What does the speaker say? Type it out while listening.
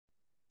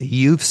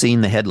You've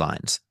seen the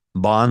headlines.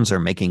 Bonds are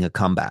making a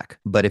comeback.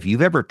 But if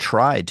you've ever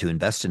tried to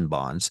invest in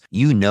bonds,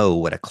 you know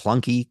what a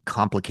clunky,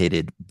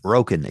 complicated,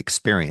 broken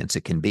experience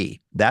it can be.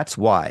 That's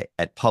why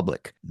at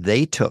Public,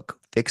 they took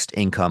fixed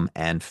income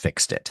and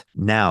fixed it.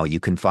 Now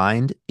you can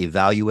find,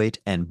 evaluate,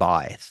 and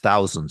buy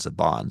thousands of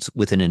bonds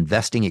with an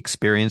investing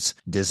experience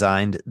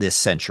designed this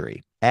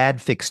century.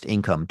 Add fixed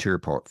income to your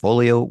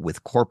portfolio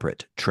with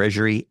corporate,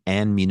 treasury,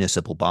 and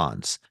municipal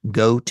bonds.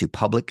 Go to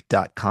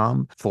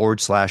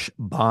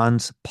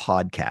public.com/bonds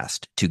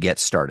podcast to get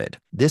started.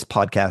 This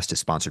podcast is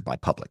sponsored by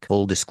Public.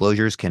 Full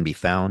disclosures can be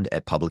found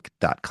at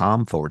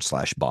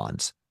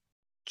public.com/bonds.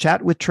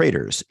 Chat with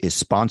Traders is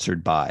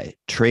sponsored by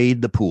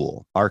Trade the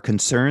Pool. Are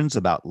concerns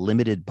about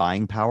limited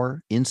buying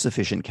power,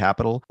 insufficient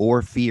capital,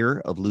 or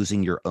fear of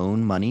losing your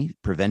own money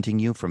preventing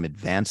you from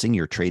advancing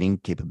your trading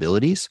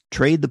capabilities?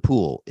 Trade the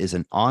Pool is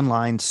an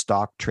online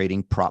stock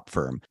trading prop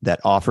firm that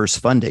offers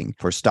funding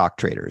for stock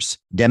traders.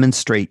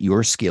 Demonstrate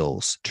your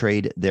skills,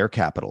 trade their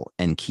capital,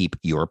 and keep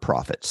your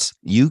profits.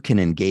 You can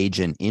engage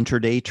in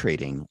intraday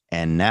trading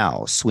and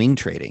now swing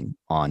trading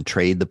on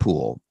Trade the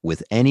Pool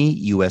with any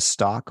U.S.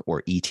 stock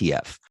or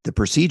ETF. The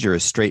procedure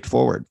is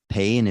straightforward.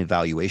 Pay an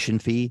evaluation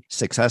fee,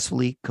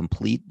 successfully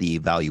complete the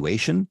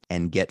evaluation,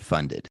 and get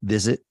funded.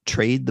 Visit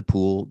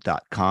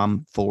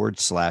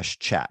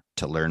tradethepool.com/chat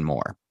to learn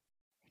more.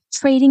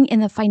 Trading in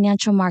the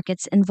financial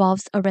markets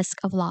involves a risk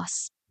of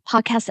loss.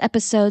 Podcast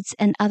episodes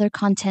and other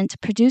content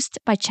produced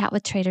by Chat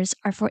with Traders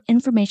are for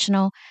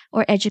informational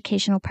or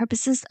educational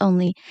purposes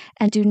only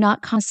and do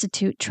not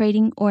constitute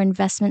trading or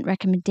investment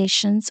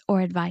recommendations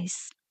or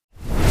advice.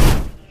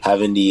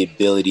 Having the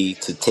ability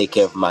to take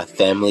care of my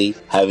family,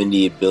 having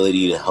the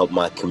ability to help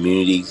my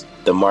communities.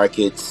 The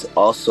markets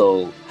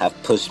also have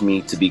pushed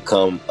me to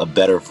become a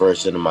better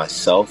version of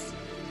myself.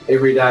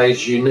 Every day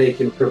is unique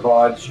and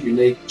provides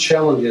unique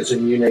challenges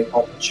and unique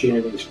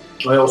opportunities.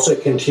 I also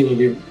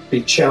continue to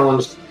be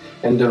challenged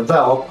and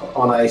develop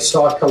on a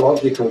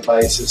psychological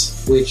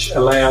basis, which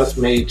allows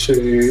me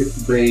to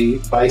be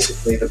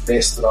basically the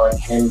best that I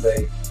can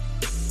be.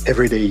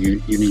 Every day you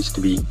need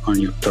to be on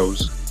your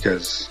toes,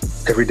 because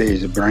every day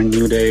is a brand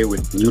new day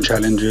with new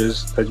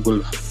challenges that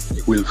we'll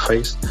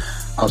face.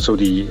 Also,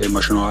 the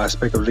emotional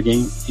aspect of the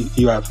game,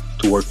 you have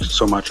to work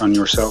so much on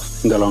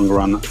yourself in the long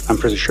run. I'm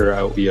pretty sure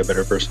I'll be a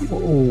better person.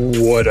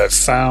 What I've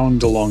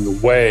found along the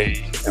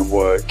way and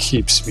what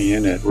keeps me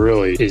in it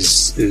really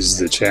is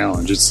the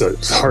challenge. It's the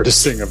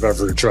hardest thing I've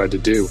ever tried to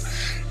do,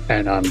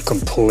 and I'm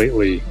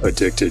completely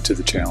addicted to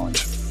the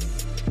challenge.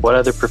 What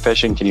other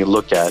profession can you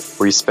look at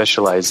where you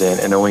specialize in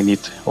and only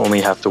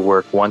have to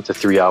work 1 to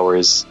 3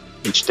 hours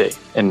each day,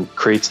 and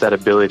creates that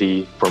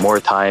ability for more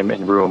time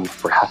and room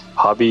for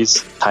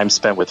hobbies, time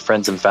spent with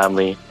friends and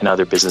family, and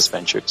other business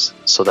ventures?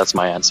 So that's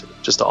my answer.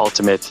 Just the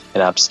ultimate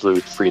and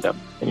absolute freedom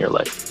in your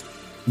life.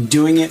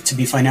 Doing it to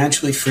be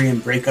financially free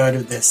and break out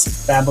of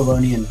this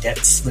Babylonian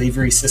debt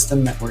slavery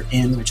system that we're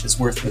in, which is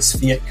worthless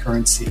fiat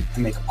currency,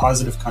 and make a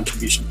positive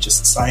contribution to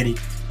society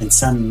in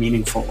some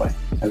meaningful way.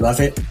 I love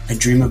it. I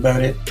dream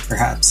about it.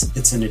 Perhaps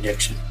it's an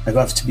addiction. I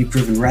love to be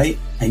proven right.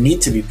 I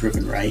need to be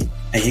proven right.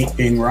 I hate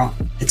being wrong.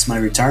 It's my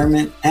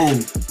retirement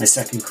and my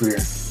second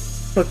career.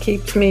 What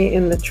keeps me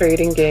in the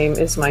trading game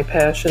is my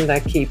passion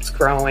that keeps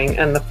growing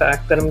and the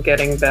fact that I'm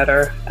getting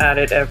better at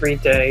it every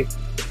day.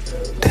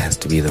 It has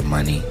to be the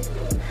money.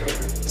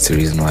 It's the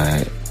reason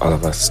why all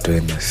of us are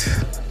doing this.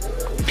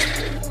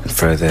 And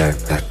further,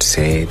 I'd have to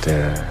say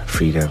the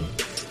freedom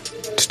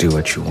to do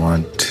what you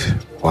want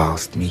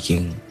whilst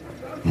making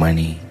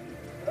money,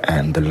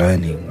 and the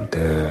learning,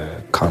 the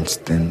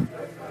constant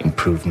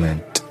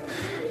improvement.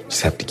 You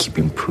just have to keep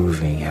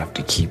improving, you have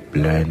to keep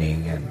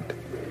learning and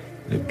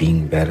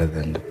being better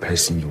than the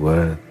person you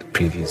were the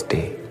previous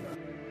day.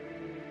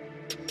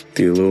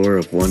 The allure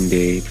of one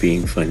day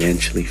being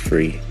financially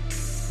free.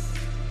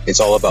 It's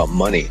all about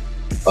money.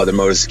 Other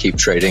motives to keep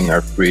trading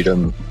are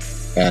freedom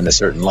and a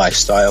certain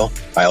lifestyle.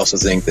 I also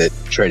think that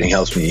trading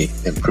helps me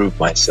improve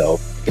myself.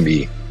 It can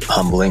be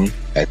humbling.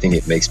 I think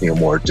it makes me a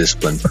more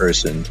disciplined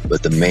person,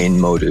 but the main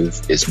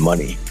motive is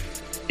money.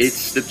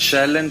 It's the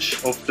challenge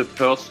of the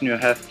person you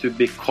have to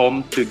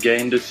become to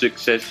gain the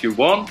success you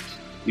want.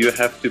 You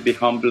have to be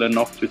humble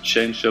enough to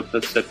change your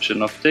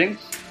perception of things.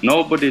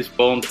 Nobody's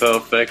born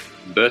perfect,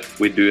 but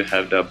we do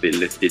have the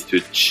ability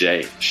to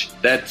change.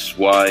 That's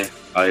why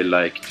I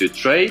like to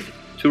trade,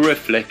 to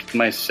reflect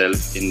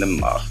myself in the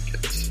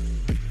market.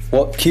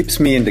 What keeps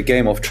me in the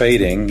game of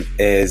trading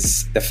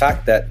is the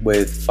fact that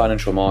with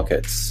financial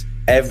markets,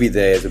 every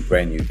day is a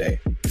brand new day,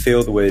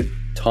 filled with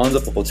tons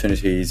of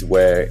opportunities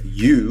where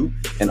you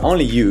and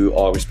only you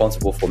are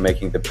responsible for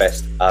making the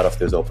best out of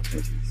those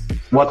opportunities.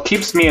 What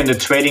keeps me in the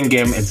trading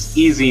game is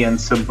easy and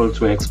simple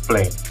to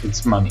explain.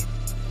 It's money.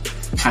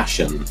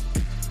 Passion,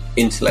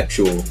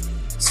 intellectual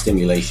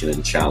stimulation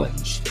and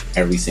challenge.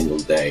 Every single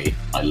day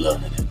I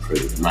learn and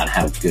improve. No matter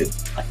how good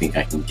I think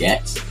I can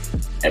get,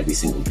 every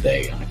single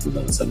day I can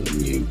learn something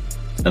new.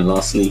 And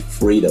lastly,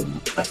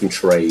 freedom. I can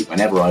trade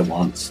whenever I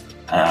want,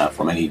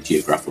 from any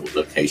geographical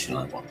location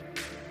I want.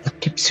 What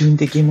keeps you in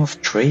the game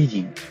of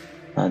trading?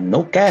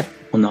 No cap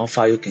on how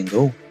far you can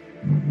go.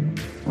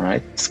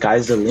 right?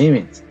 Sky's the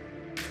limit.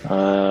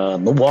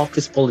 No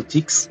office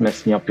politics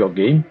messing up your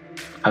game.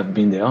 I've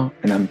been there,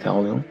 and I'm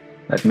telling you,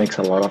 that makes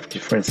a lot of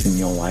difference in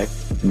your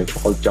life, in the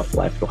quality of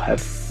life you have,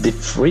 the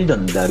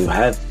freedom that you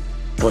have.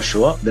 For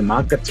sure, the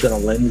market's gonna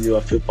land you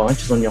a few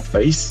punches on your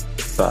face,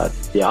 but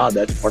yeah,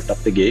 that's part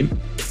of the game.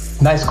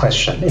 Nice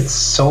question. It's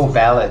so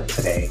valid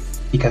today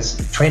because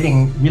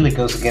trading really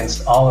goes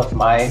against all of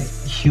my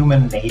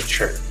human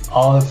nature,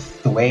 all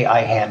of the way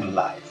I handle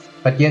life.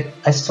 But yet,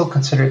 I still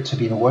consider it to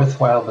be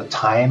worthwhile the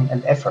time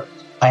and effort.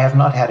 I have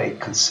not had a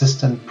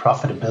consistent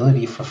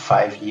profitability for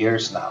 5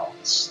 years now.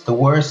 The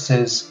worst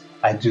is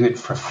I do it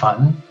for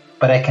fun,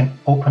 but I can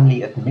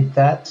openly admit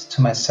that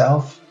to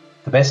myself.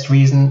 The best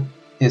reason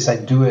is I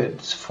do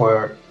it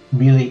for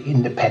really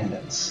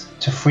independence,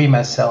 to free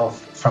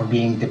myself from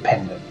being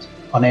dependent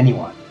on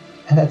anyone.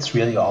 And that's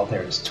really all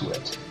there is to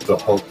it. The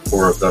hope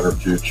for a better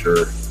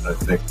future, I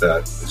think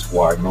that is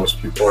why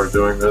most people are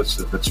doing this.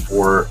 If it's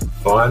for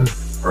fun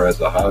or as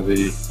a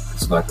hobby,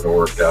 it's not going to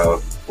work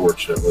out.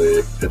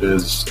 Fortunately, it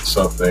is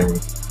something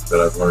that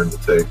I've learned to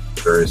take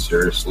very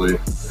seriously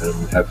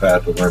and have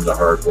had to learn the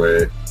hard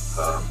way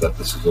that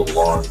this is a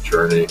long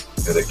journey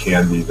and it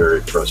can be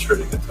very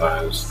frustrating at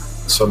times.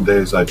 Some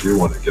days I do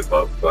want to give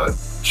up, but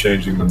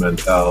changing the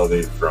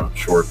mentality from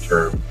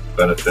short-term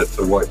benefit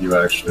to what you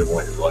actually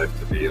want your life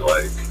to be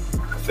like,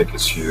 I think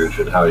is huge,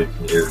 and how you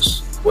can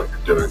use what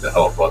you're doing to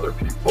help other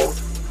people.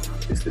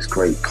 It's this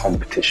great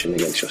competition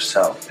against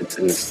yourself.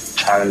 It's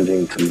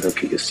challenging to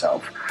look at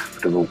yourself.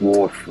 The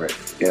reward for it,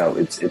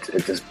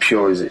 it's as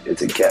pure as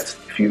it gets.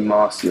 If you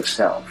master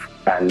yourself,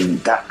 and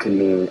that can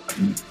mean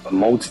a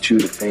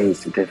multitude of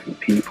things to different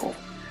people,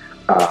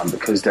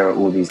 because there are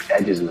all these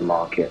edges in the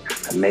market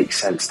that make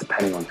sense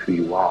depending on who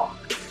you are.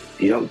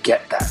 You don't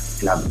get that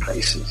in other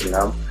places,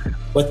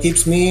 What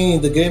keeps me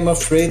in the game of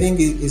trading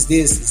is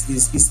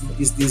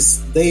this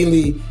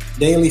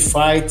daily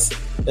fight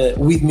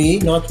with me,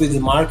 not with the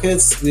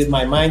markets, with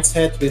my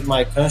mindset, with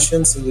my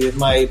conscience, with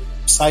my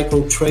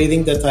psycho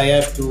trading that I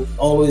have to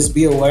always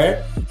be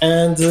aware,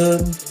 and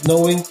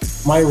knowing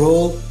my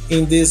role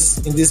in this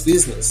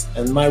business.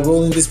 And my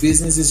role in this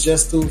business is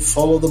just to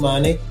follow the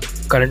money.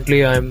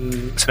 Currently,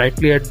 I'm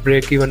slightly at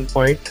break-even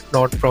point,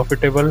 not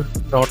profitable,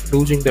 not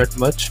losing that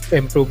much,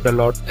 improved a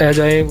lot. As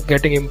I am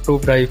getting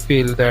improved, I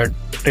feel that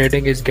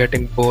trading is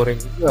getting boring,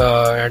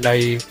 and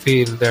I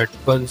feel that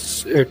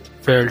once it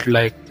felt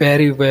like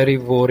very, very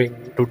boring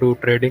to do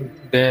trading,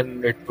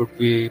 then it would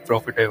be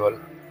profitable.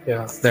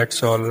 Yeah,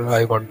 that's all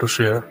I want to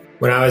share.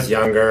 When I was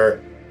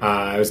younger,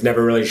 I was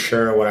never really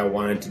sure what I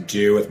wanted to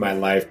do with my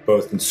life,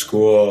 both in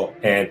school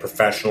and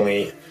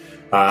professionally.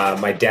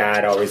 My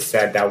dad always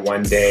said that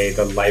one day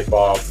the light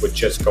bulb would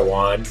just go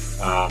on.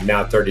 I'm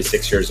now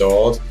 36 years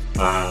old.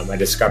 I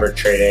discovered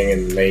trading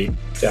in late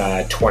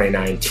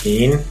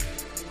 2019.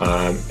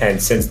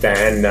 And since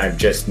then, I've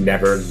just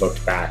never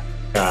looked back.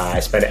 I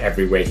spent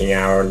every waking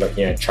hour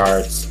looking at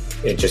charts.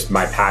 It's just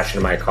my passion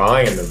and my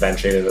calling, and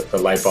eventually the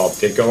light bulb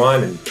did go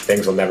on, and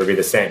things will never be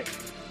the same.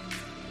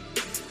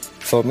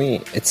 For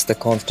me, it's the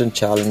constant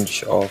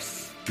challenge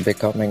of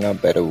becoming a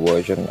better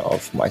version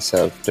of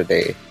myself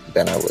today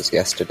than I was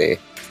yesterday.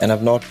 And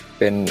I've not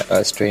been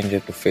a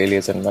stranger to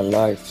failures in my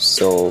life,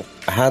 so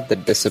I had the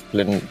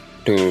discipline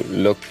to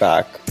look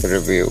back,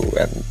 review,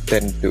 and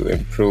then to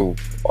improve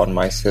on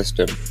my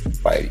system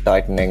by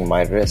tightening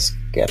my risk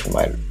and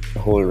my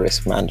whole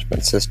risk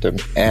management system,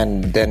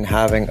 and then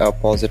having a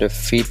positive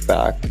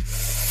feedback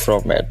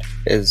from it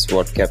is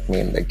what kept me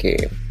in the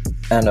game.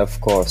 And of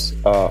course,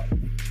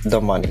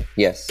 the money.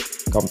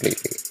 Yes,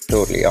 completely,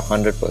 totally,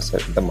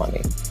 100% the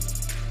money.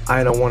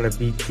 I don't want to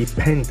be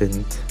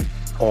dependent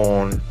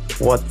on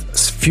what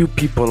few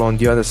people on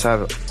the other side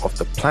of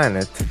the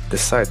planet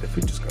decide the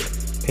future's going to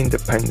be.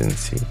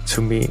 Independency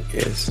to me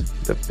is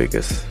the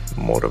biggest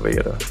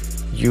motivator.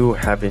 You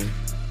having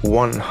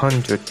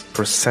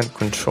 100%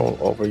 control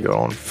over your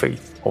own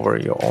faith, over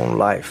your own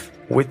life.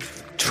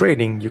 With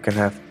trading, you can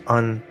have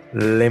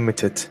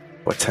unlimited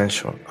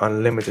potential,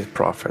 unlimited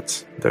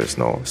profits. There's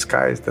no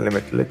sky is the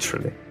limit,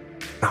 literally.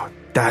 Now,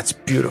 that's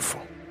beautiful.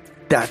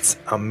 That's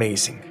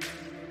amazing.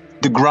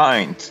 The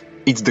grind.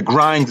 It's the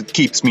grind that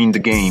keeps me in the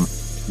game.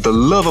 The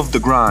love of the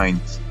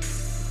grind.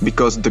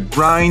 Because the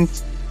grind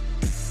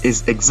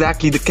is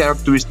exactly the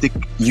characteristic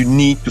you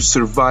need to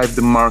survive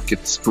the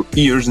markets for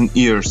years and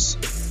years.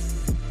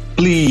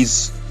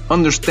 Please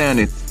understand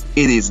it.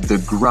 It is the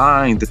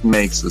grind that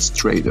makes us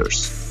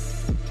traders.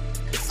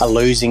 A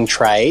losing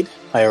trade,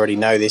 I already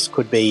know this,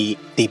 could be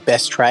the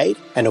best trade,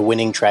 and a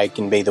winning trade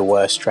can be the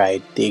worst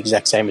trade. The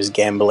exact same as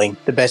gambling.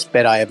 The best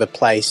bet I ever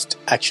placed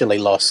actually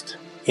lost.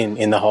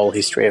 in the whole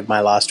history of my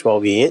last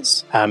 12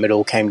 years. It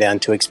all came down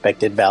to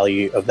expected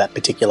value of that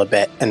particular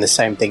bet. And the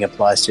same thing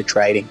applies to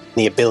trading.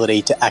 The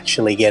ability to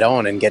actually get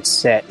on and get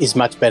set is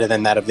much better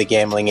than that of the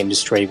gambling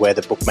industry, where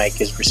the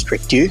bookmakers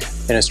restrict you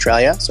in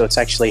Australia. So it's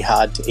actually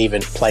hard to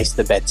even place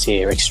the bets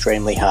here,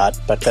 extremely hard.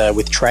 But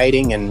with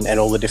trading and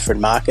all the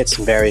different markets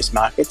and various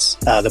markets,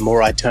 the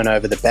more I turn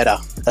over, the better.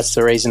 That's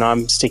the reason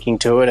I'm sticking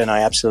to it. And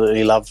I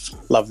absolutely love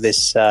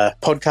this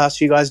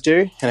podcast you guys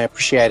do. And I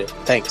appreciate it.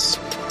 Thanks.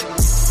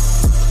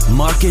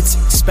 Markets,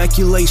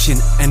 speculation,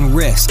 and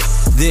risk.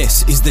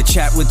 This is the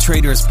Chat with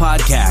Traders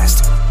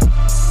podcast.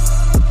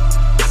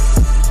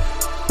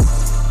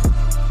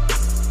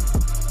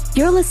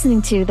 You're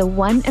listening to the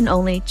one and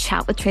only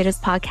Chat with Traders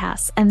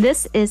podcast, and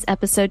this is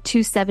episode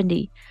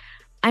 270.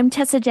 I'm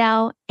Tessa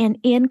Dow, and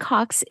Ian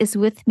Cox is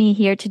with me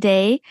here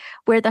today.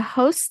 We're the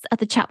hosts of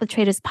the Chat with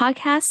Traders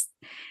podcast.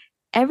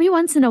 Every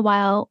once in a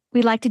while,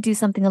 we like to do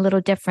something a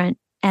little different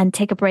and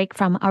take a break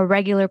from our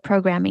regular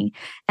programming,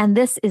 and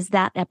this is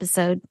that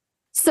episode.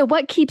 So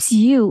what keeps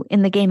you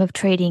in the game of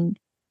trading?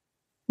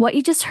 What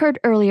you just heard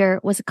earlier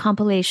was a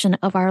compilation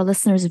of our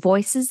listeners'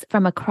 voices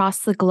from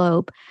across the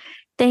globe.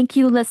 Thank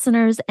you,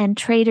 listeners and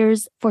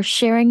traders, for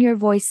sharing your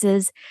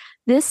voices.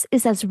 This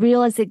is as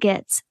real as it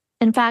gets.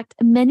 In fact,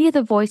 many of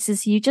the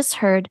voices you just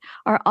heard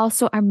are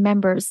also our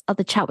members of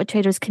the Chat with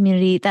Traders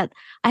community that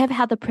I have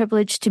had the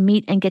privilege to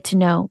meet and get to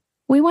know.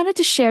 We wanted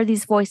to share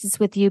these voices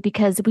with you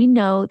because we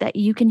know that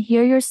you can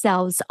hear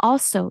yourselves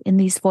also in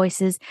these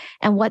voices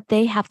and what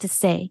they have to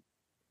say.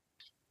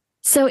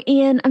 So,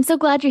 Ian, I'm so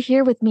glad you're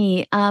here with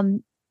me.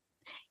 In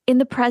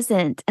the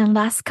present and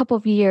last couple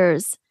of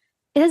years,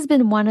 it has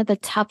been one of the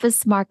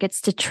toughest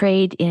markets to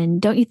trade in.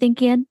 Don't you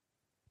think, Ian?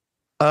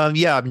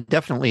 Yeah,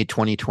 definitely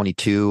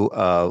 2022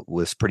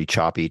 was pretty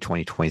choppy.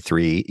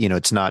 2023,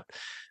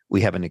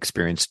 we haven't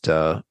experienced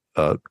a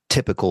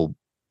typical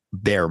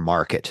bear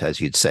market, as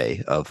you'd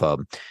say, of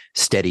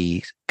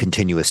steady,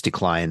 continuous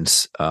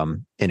declines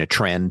in a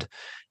trend.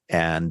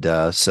 And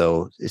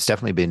so it's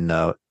definitely been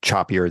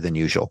choppier than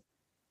usual.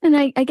 And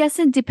I guess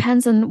it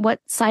depends on what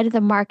side of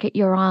the market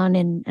you're on.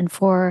 And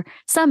for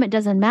some, it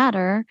doesn't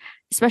matter,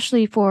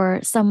 especially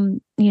for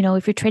some,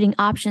 if you're trading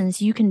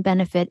options, you can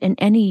benefit in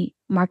any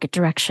market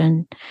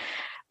direction.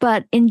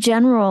 But in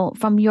general,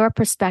 from your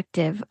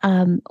perspective,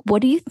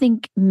 what do you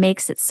think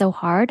makes it so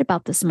hard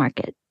about this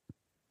market?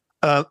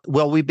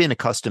 Well, we've been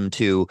accustomed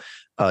to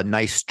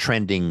nice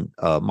trending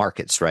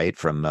markets, right?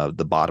 From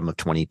the bottom of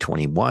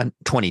 2020,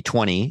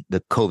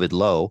 the COVID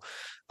low,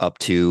 up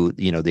to,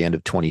 the end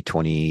of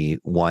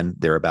 2021,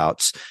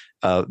 thereabouts.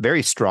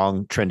 Very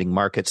strong trending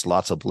markets,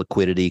 lots of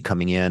liquidity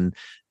coming in,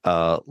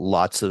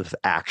 lots of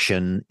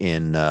action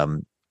in a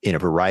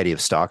variety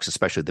of stocks,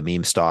 especially the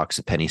meme stocks,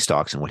 the penny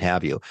stocks, and what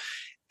have you.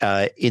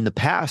 In the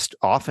past,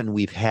 often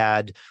we've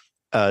had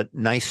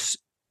nice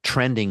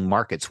trending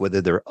markets, whether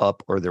they're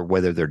up or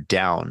whether they're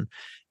down.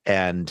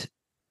 And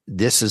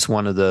this is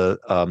one of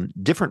the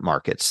different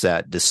markets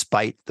that,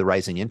 despite the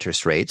rising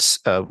interest rates,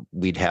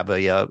 we'd have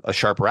a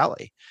sharp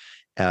rally.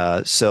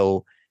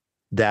 So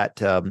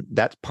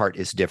that part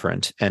is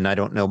different. And I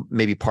don't know,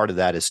 maybe part of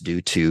that is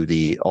due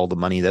to all the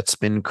money that's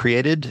been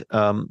created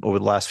over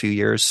the last few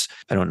years.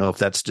 I don't know if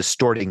that's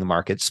distorting the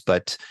markets,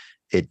 but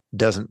it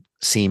doesn't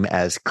seem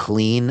as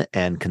clean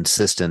and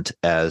consistent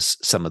as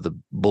some of the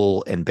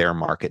bull and bear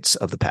markets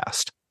of the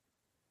past.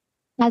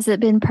 Has it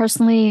been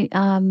personally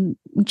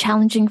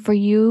challenging for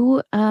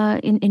you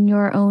in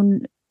your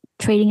own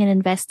trading and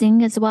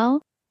investing as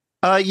well?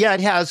 Yeah,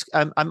 it has.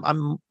 I'm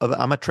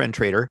a trend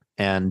trader,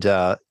 and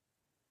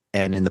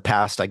in the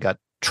past I got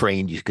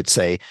trained, you could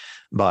say,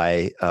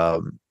 by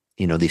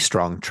these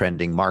strong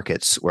trending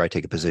markets where I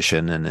take a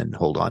position and then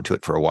hold on to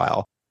it for a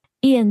while.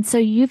 Ian, so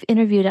you've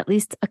interviewed at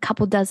least a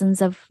couple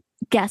dozens of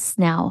guests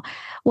now.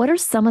 What are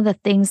some of the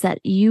things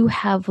that you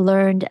have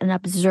learned and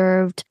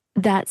observed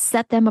that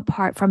set them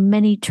apart from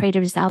many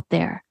traders out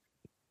there?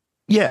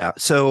 Yeah.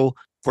 So,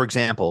 for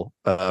example,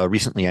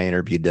 recently I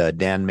interviewed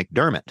Dan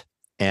McDermott,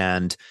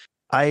 and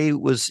I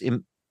was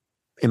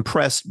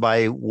impressed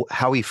by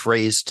how he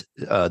phrased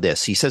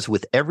this. He says,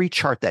 with every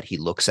chart that he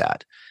looks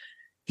at,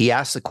 he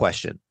asks the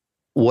question,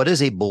 what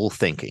is a bull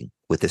thinking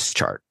with this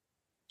chart?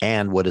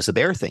 And what is a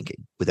bear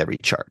thinking with every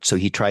chart? So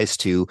he tries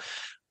to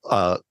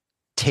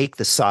take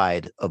the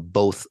side of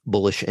both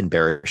bullish and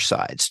bearish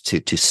sides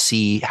to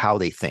see how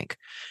they think.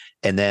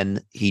 And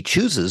then he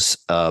chooses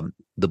the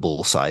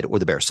bull side or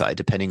the bear side,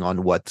 depending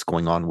on what's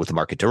going on with the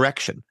market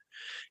direction.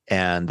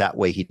 And that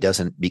way he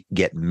doesn't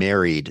get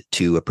married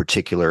to a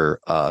particular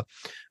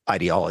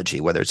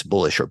ideology, whether it's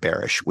bullish or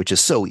bearish, which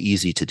is so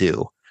easy to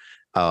do.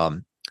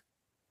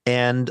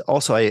 And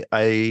also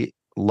I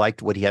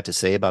liked what he had to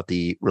say about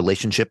the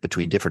relationship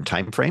between different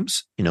time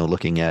frames,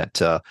 looking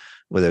at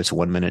whether it's a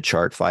 1 minute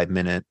chart, 5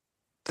 minute,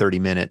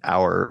 30-minute,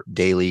 hour,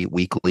 daily,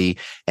 weekly,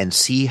 and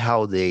see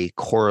how they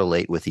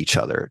correlate with each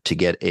other to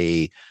get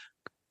a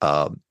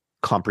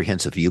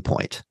comprehensive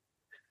viewpoint.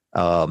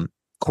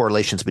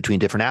 Correlations between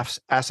different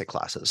asset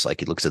classes,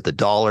 like he looks at the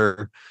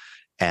dollar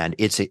and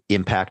its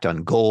impact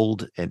on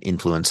gold and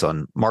influence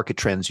on market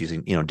trends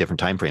using, different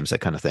timeframes,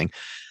 that kind of thing.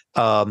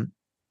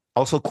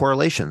 Also,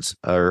 correlations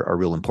are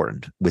real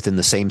important within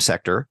the same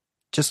sector,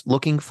 just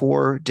looking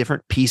for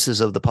different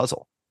pieces of the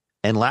puzzle.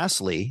 And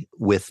lastly,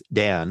 with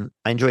Dan,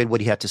 I enjoyed what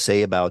he had to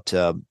say about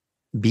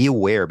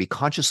be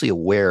consciously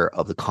aware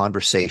of the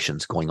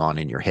conversations going on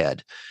in your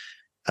head,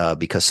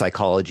 because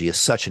psychology is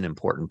such an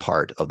important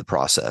part of the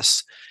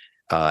process.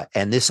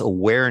 And this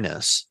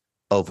awareness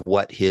of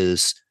what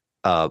his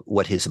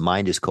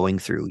mind is going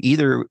through,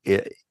 either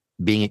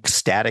being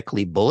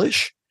ecstatically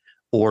bullish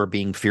or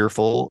being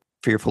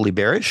fearfully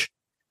bearish,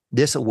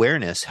 this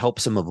awareness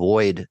helps him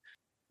avoid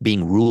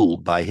being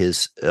ruled by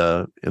his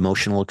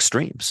emotional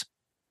extremes.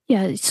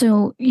 Yeah.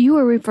 So you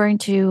were referring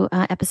to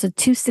episode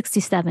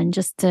 267,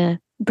 just to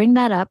bring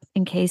that up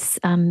in case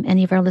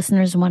any of our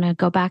listeners want to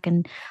go back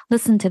and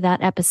listen to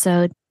that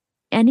episode.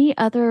 Any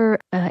other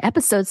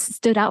episodes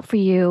stood out for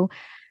you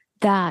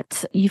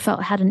that you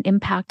felt had an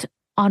impact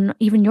on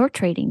even your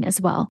trading as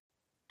well?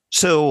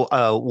 So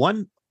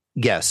one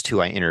guest who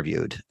I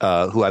interviewed,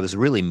 who I was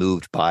really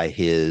moved by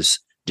his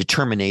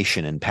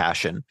determination and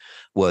passion,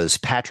 was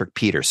Patrick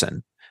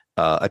Peterson,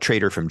 a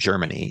trader from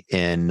Germany,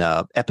 in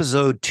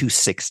episode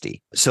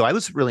 260. So I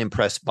was really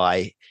impressed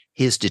by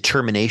his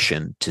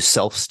determination to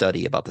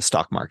self-study about the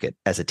stock market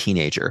as a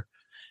teenager.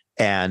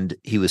 And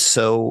he was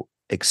so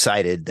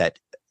excited that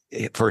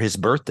for his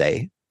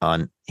birthday,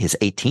 on his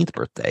 18th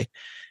birthday,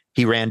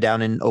 he ran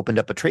down and opened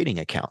up a trading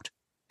account.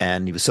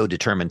 And he was so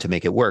determined to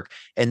make it work.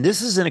 And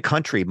this is in a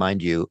country,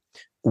 mind you,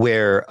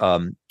 where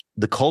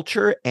the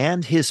culture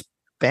and his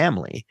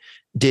family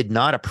did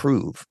not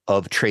approve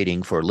of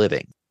trading for a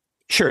living.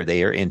 Sure,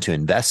 they are into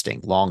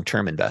investing,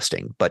 long-term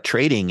investing, but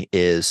trading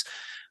is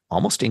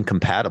almost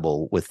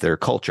incompatible with their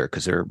culture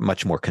because they're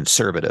much more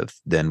conservative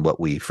than what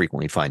we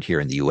frequently find here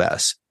in the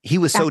US. He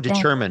was so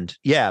determined.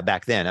 Yeah,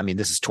 back then. I mean,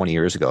 this is 20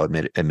 years ago,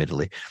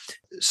 admittedly.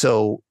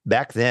 So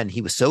back then,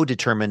 he was so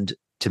determined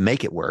to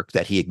make it work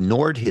that he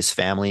ignored his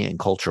family and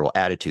cultural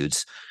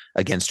attitudes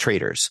against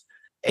traders.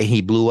 And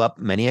he blew up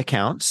many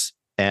accounts,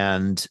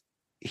 and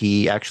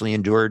he actually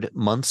endured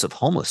months of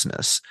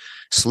homelessness,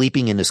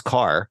 sleeping in his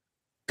car,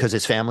 because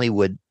his family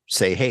would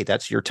say, "Hey,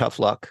 that's your tough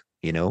luck.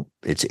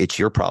 It's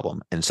your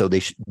problem." And so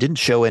they didn't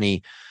show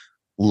any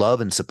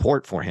love and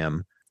support for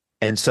him.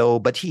 And so,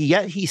 but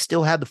he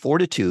still had the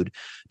fortitude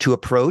to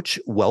approach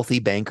wealthy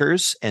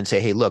bankers and say,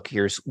 "Hey, look,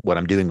 here's what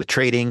I'm doing with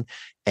trading."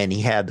 And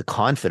he had the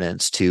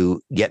confidence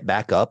to get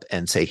back up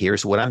and say,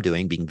 "Here's what I'm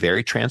doing," being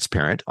very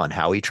transparent on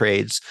how he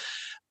trades.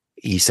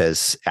 He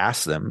says,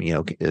 ask them,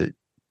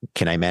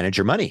 "Can I manage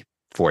your money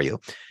for you?"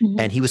 Mm-hmm.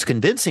 And he was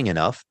convincing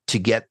enough to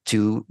get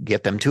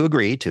them to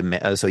agree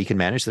so he can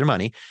manage their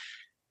money.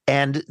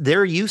 And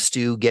they're used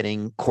to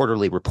getting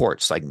quarterly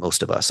reports like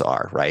most of us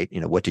are, right?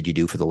 What did you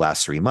do for the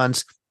last 3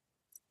 months?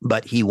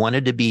 But he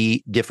wanted to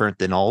be different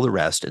than all the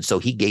rest. And so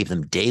he gave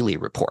them daily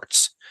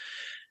reports.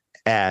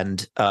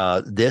 And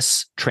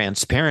this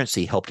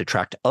transparency helped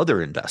attract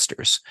other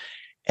investors.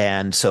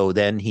 And so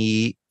then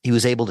he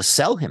was able to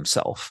sell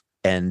himself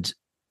and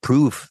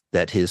prove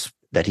that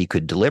he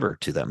could deliver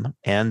to them.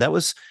 And that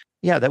was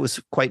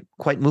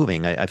quite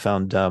moving. I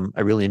found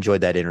I really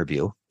enjoyed that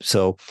interview.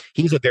 So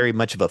he's very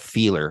much of a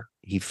feeler.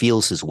 He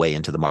feels his way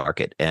into the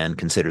market and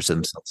considers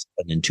himself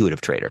an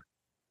intuitive trader.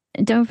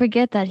 Don't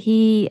forget that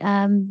he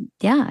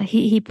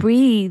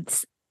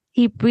breathes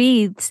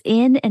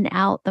in and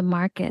out the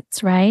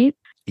markets, right?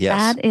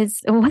 Yes. That is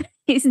what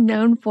he's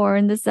known for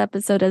in this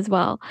episode as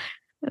well.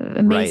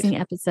 Amazing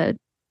episode.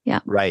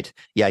 Yeah. Right.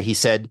 Yeah. He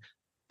said,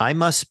 "I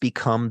must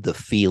become the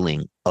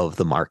feeling of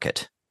the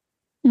market."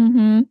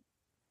 Mm-hmm.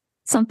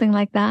 Something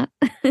like that.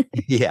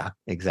 Yeah,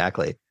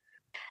 exactly.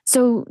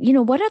 So,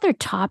 what other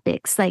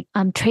topics, like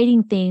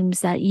trading themes,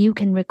 that you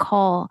can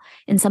recall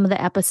in some of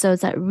the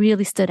episodes that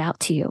really stood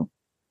out to you?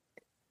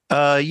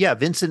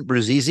 Vincent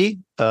Bruzzese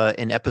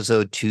in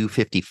episode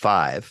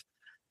 255,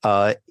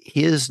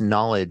 his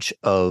knowledge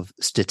of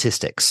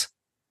statistics.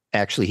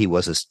 Actually, he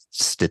was a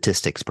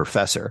statistics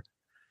professor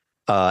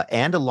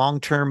and a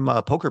long-term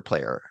poker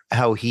player.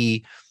 How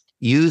he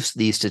used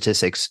these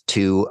statistics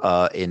to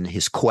in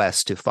his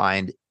quest to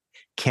find,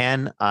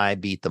 can I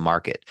beat the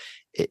market?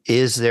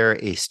 Is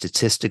there a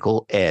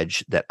statistical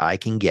edge that I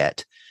can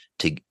get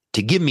to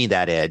give me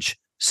that edge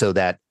so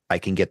that I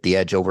can get the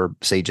edge over,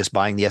 say, just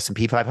buying the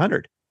S&P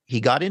 500? He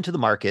got into the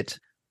market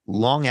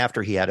long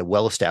after he had a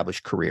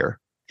well-established career,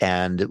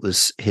 and it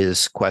was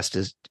his quest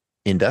to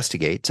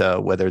investigate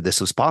whether this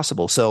was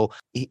possible. So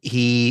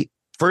he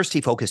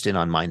focused in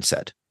on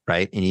mindset,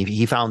 right? And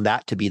he found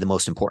that to be the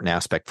most important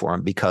aspect for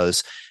him,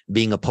 because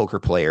being a poker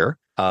player,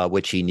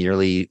 which he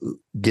nearly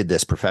did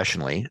this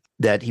professionally,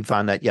 that he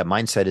found that,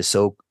 mindset is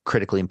so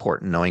critically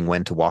important, knowing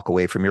when to walk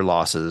away from your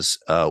losses,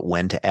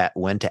 when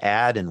to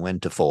add and when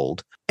to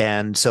fold.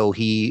 And so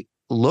he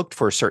looked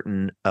for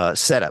certain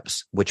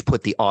setups which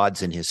put the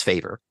odds in his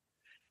favor.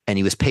 And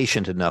he was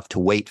patient enough to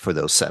wait for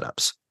those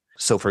setups.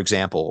 So, for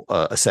example,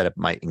 a setup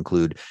might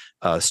include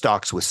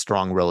stocks with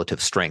strong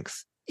relative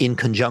strength in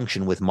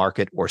conjunction with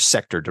market or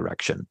sector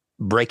direction.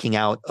 Breaking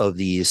out of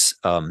these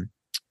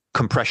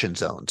compression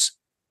zones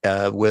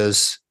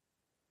was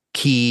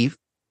key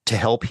to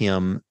help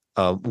him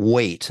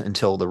wait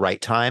until the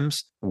right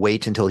times,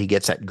 wait until he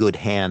gets that good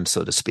hand,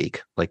 so to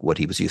speak, like what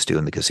he was used to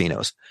in the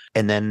casinos,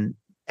 and then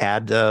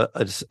add a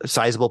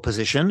sizable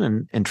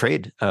position and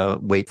trade,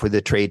 wait for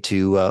the trade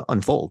to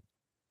unfold.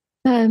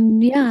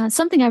 Yeah,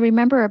 something I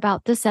remember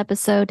about this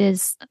episode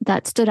is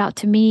that stood out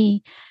to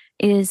me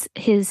is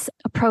his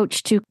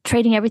approach to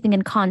trading everything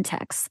in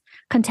context,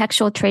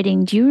 contextual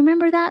trading. Do you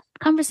remember that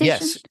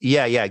conversation?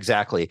 Yes. Yeah,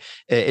 exactly.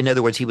 In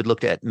other words, he would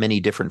look at many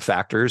different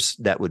factors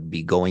that would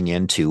be going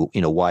into,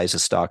 why is a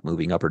stock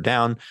moving up or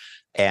down?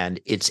 And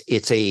it's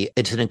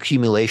an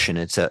accumulation.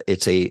 It's a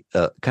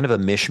kind of a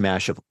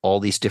mishmash of all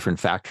these different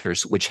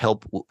factors, which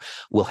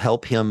will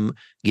help him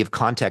give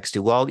context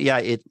to, well, yeah,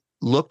 it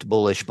looked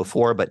bullish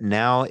before, but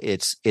now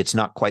it's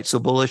not quite so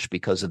bullish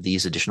because of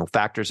these additional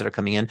factors that are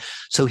coming in.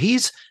 So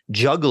he's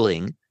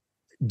juggling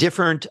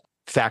different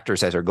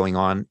factors as are going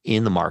on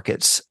in the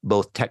markets,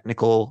 both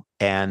technical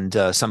and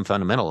some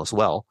fundamental as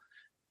well,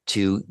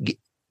 to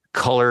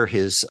color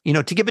his,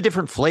 to give a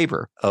different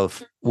flavor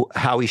of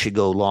how he should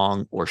go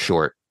long or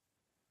short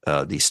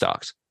these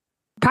stocks.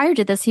 Prior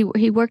to this,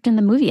 he worked in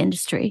the movie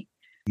industry.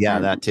 Yeah,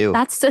 that too.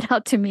 That stood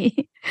out to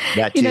me.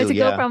 That too,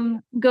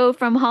 to go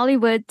from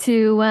Hollywood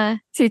to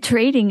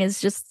trading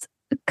is just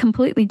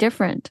completely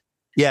different.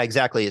 Yeah,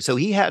 exactly. So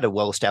he had a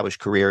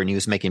well-established career and he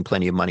was making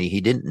plenty of money.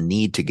 He didn't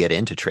need to get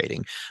into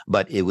trading,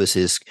 but it was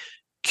his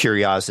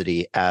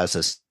curiosity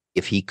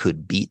if he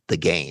could beat the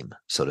game,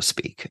 so to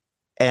speak.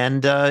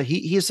 And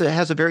he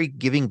has a very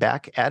giving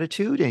back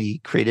attitude, and he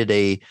created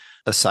a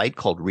site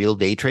called Real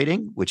Day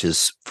Trading, which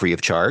is free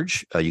of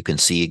charge. You can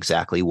see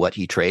exactly what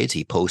he trades.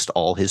 He posts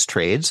all his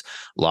trades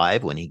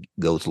live when he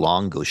goes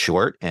long, goes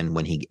short, and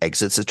when he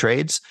exits the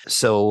trades.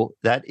 So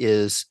that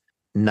is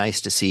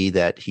nice to see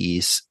that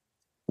he's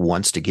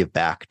wants to give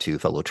back to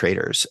fellow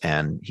traders,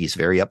 and he's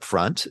very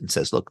upfront and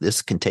says, look,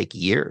 this can take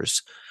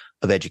years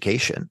of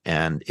education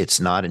and it's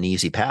not an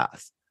easy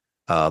path.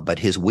 But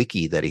his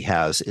wiki that he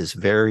has is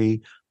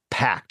very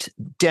packed,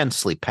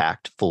 densely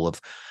packed full of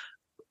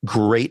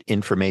great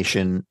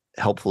information,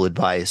 helpful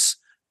advice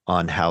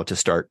on how to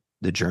start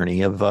the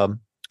journey of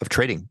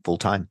trading full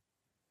time.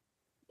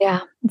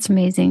 Yeah, it's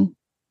amazing.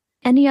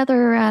 Any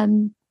other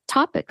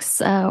topics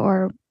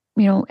or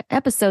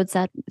episodes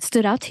that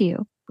stood out to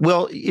you?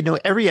 Well,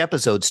 every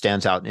episode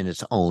stands out in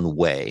its own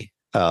way.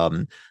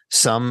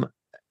 Some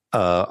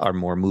are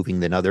more moving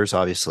than others,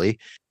 obviously.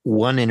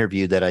 One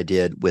interview that I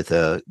did with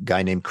a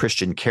guy named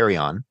Christian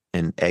Carrion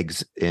in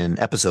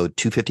episode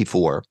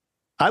 254,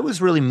 I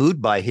was really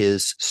moved by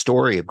his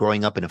story of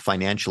growing up in a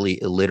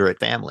financially illiterate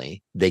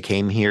family. They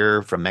came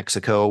here from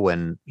Mexico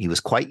when he was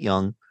quite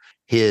young.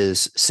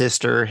 His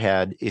sister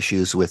had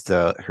issues with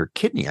her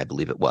kidney, I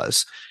believe it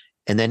was.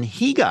 And then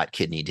he got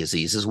kidney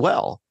disease as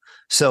well.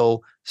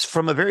 So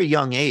from a very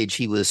young age,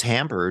 he was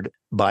hampered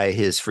by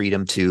his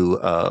freedom to,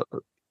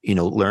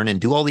 learn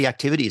and do all the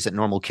activities that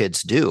normal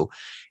kids do.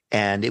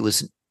 And it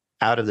was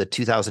out of the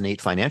 2008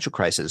 financial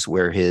crisis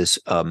where his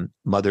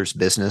mother's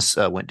business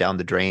went down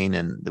the drain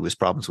and there was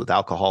problems with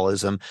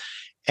alcoholism.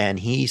 And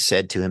he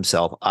said to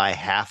himself, I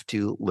have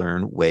to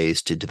learn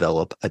ways to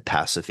develop a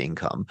passive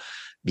income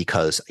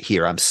because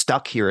I'm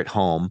stuck here at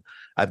home.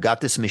 I've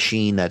got this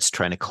machine that's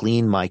trying to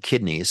clean my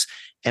kidneys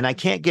and I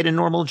can't get a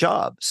normal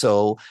job.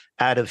 So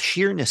out of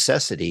sheer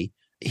necessity,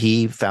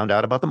 he found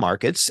out about the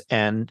markets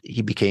and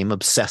he became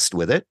obsessed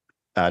with it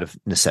out of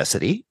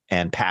necessity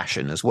and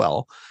passion as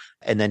well.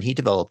 And then he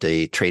developed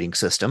a trading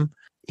system.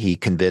 He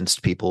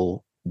convinced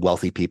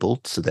wealthy people,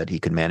 so that he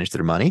could manage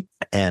their money.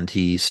 And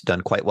he's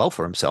done quite well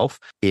for himself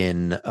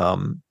in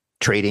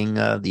trading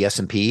the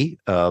S&P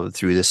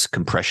through this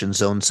compression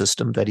zone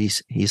system that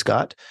he's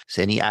got.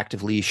 And he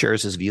actively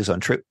shares his views on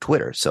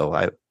Twitter. So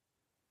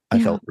I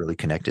felt really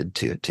connected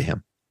to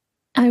him.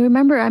 I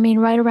remember,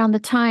 right around the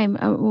time,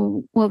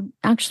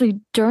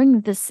 actually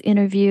during this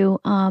interview,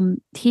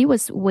 he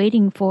was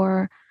waiting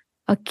for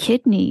a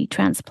kidney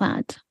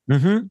transplant.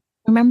 Mm-hmm.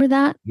 Remember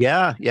that?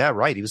 Yeah,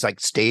 right. He was like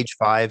stage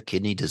 5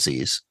 kidney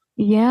disease.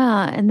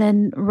 Yeah. And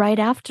then right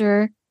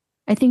after,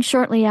 I think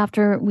shortly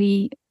after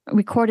we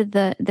recorded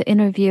the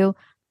interview,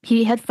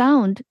 he had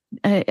found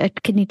a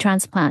kidney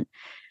transplant,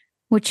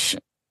 which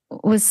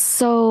was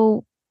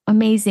so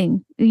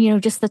amazing,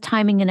 just the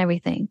timing and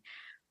everything.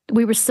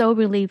 We were so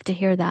relieved to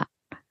hear that.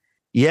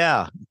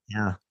 Yeah.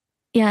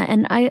 Yeah.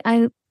 And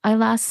I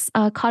last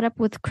caught up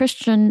with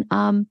Christian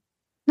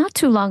not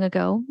too long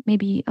ago,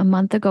 maybe a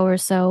month ago or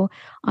so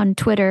on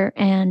Twitter,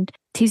 and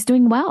he's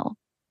doing well.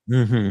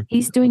 Mm-hmm.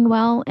 He's doing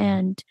well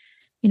and,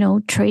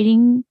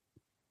 trading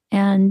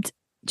and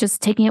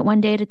just taking it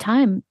one day at a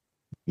time.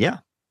 Yeah.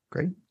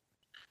 Great.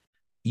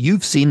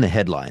 You've seen the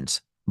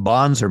headlines.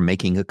 Bonds are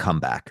making a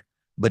comeback.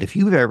 But if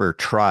you've ever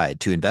tried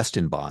to invest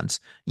in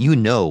bonds, you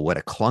know what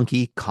a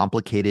clunky,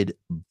 complicated,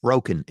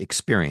 broken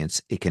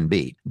experience it can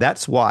be.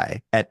 That's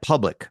why at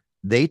Public,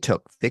 they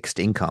took fixed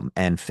income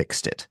and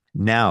fixed it.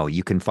 Now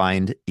you can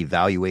find,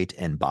 evaluate,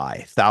 and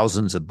buy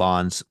thousands of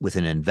bonds with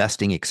an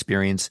investing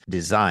experience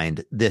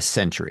designed this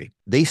century.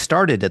 They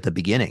started at the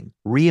beginning,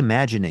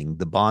 reimagining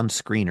the bond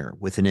screener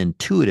with an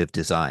intuitive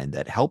design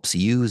that helps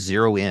you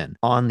zero in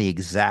on the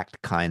exact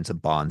kinds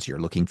of bonds you're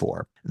looking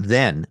for.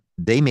 Then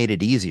they made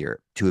it easier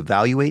to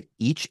evaluate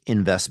each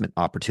investment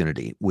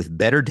opportunity with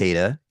better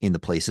data in the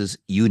places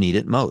you need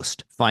it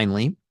most.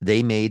 Finally,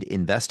 they made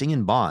investing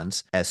in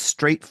bonds as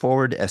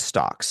straightforward as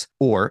stocks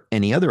or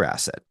any other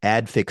asset.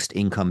 Add fixed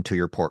income to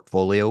your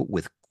portfolio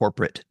with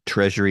corporate,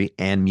 treasury,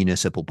 and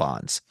municipal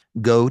bonds.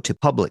 Go to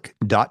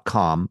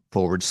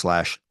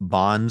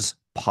public.com/bonds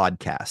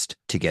podcast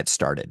to get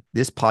started.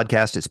 This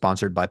podcast is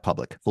sponsored by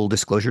Public. Full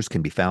disclosures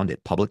can be found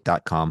at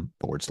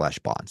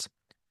public.com/bonds.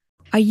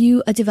 Are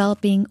you a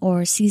developing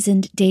or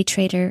seasoned day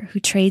trader who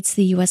trades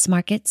the U.S.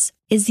 markets?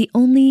 Is the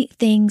only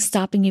thing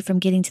stopping you from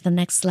getting to the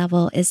next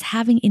level is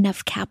having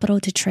enough capital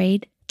to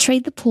trade?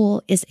 Trade the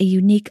Pool is a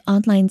unique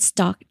online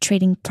stock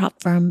trading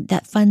prop firm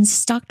that funds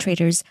stock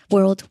traders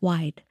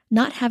worldwide.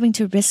 Not having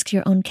to risk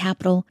your own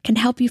capital can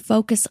help you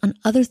focus on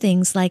other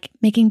things like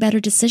making better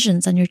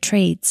decisions on your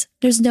trades.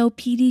 There's no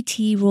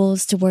PDT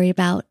rules to worry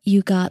about.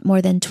 You got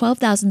more than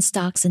 12,000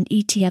 stocks and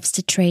ETFs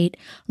to trade,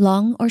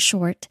 long or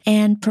short,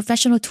 and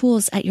professional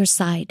tools at your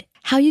side.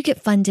 How you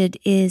get funded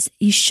is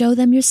you show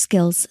them your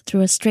skills through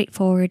a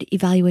straightforward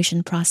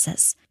evaluation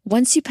process.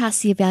 Once you pass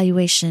the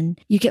evaluation,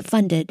 you get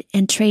funded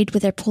and trade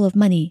with their pool of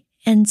money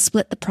and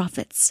split the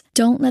profits.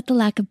 Don't let the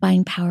lack of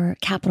buying power,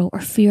 capital,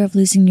 or fear of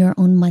losing your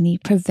own money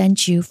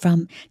prevent you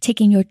from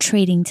taking your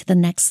trading to the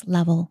next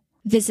level.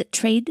 Visit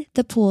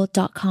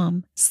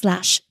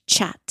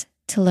tradethepool.com/chat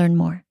to learn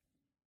more.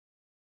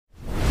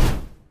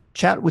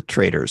 Chat with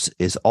Traders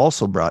is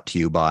also brought to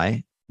you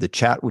by the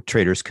Chat with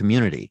Traders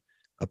community,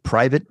 a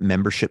private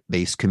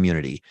membership-based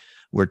community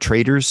where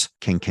traders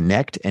can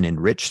connect and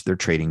enrich their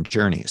trading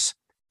journeys.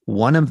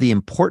 One of the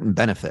important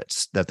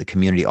benefits that the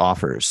community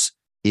offers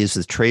is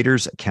the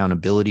Traders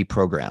Accountability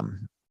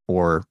Program,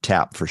 or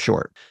TAP for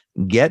short.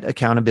 Get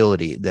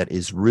accountability that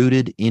is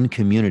rooted in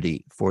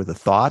community for the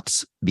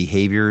thoughts,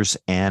 behaviors,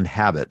 and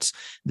habits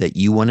that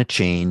you want to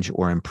change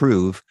or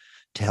improve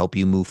to help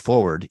you move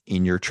forward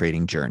in your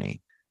trading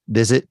journey.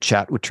 Visit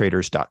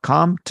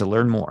chatwithtraders.com to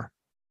learn more.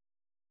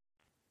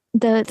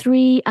 The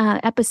three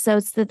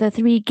episodes, the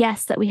three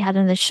guests that we had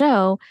on the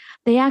show,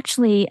 they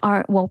actually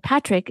are, well,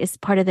 Patrick is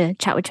part of the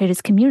Chat with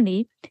Traders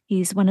community.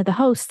 He's one of the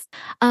hosts.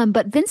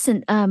 But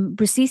Vincent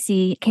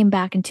Brusisi came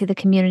back into the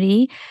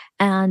community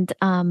and,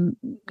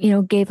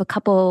 gave a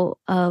couple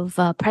of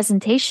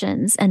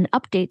presentations and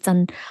updates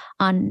on,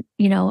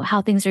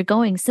 how things are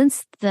going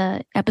since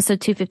the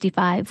episode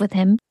 255 with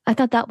him. I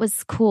thought that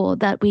was cool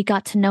that we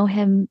got to know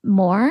him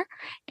more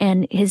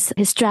and his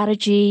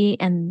strategy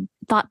and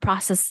thought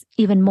process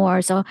even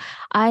more. So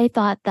I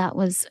thought that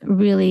was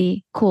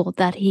really cool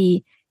that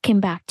he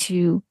came back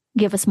to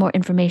give us more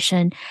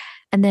information.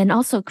 And then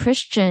also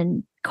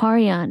Christian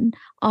Karian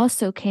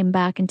also came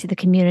back into the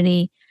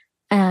community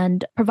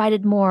and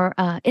provided more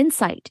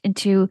insight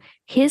into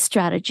his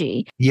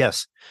strategy.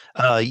 Yes.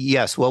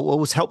 Well, what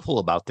was helpful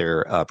about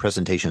their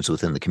presentations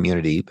within the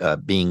community,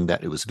 being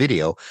that it was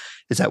video,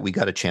 is that we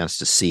got a chance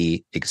to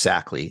see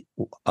exactly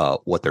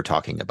what they're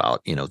talking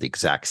about, the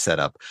exact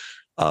setup.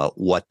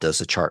 What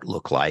does a chart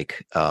look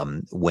like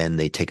when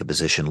they take a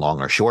position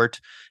long or short?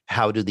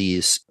 How do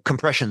these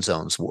compression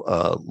zones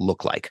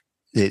look like?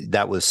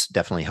 That was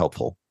definitely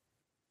helpful.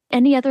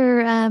 Any other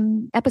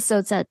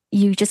episodes that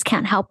you just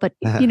can't help but,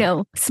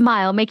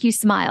 smile, make you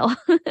smile?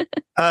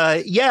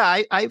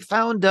 I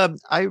found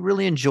I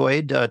really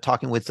enjoyed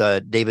talking with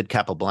David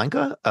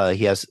Capablanca.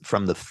 He has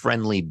from the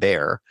Friendly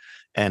Bear,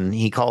 and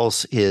he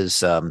calls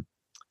his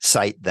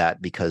site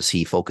that because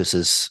he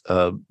focuses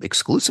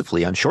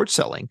exclusively on short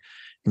selling.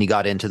 And he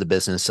got into the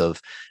business of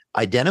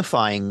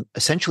identifying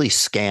essentially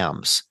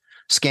scams.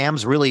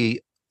 Scams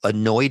really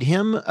annoyed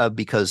him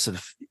because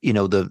of,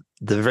 the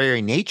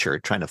very nature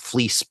trying to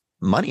fleece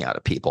money out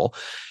of people.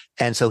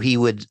 And so he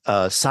would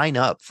sign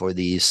up for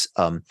these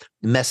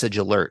message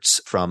alerts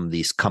from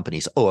these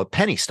companies,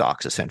 penny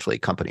stocks, essentially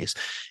companies.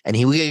 And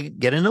he would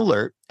get an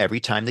alert every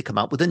time they come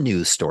out with a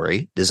news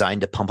story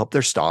designed to pump up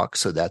their stock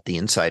so that the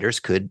insiders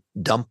could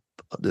dump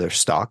their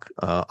stock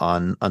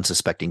on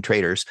unsuspecting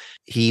traders.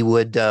 He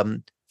would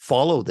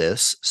follow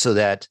this so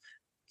that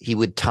he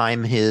would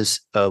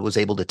was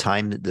able to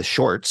time the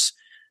shorts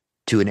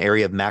to an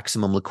area of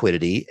maximum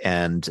liquidity.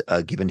 And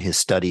given his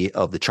study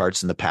of the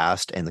charts in the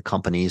past and the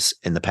companies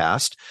in the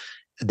past,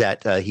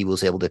 that he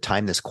was able to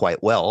time this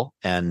quite well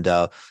and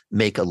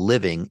make a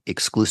living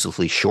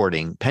exclusively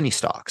shorting penny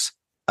stocks.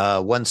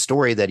 One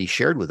story that he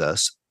shared with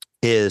us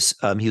is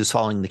he was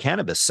following the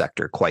cannabis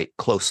sector quite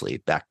closely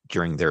back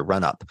during their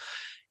run-up.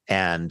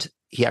 And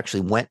he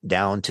actually went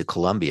down to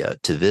Colombia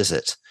to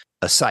visit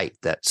a site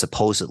that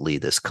supposedly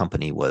this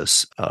company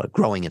was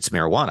growing its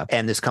marijuana.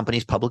 And this company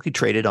is publicly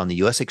traded on the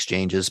U.S.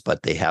 exchanges,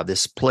 but they have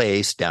this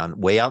place down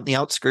way out in the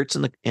outskirts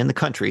in the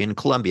country in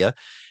Colombia.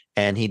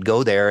 And he'd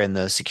go there and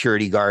the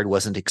security guard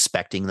wasn't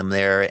expecting them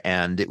there.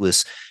 And it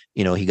was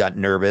he got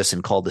nervous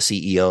and called the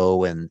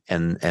CEO,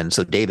 and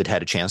so David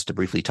had a chance to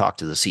briefly talk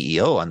to the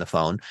CEO on the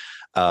phone,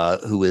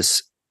 who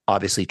was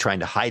obviously trying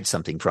to hide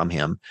something from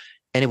him.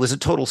 And it was a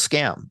total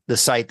scam. The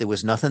site, there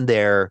was nothing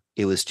there.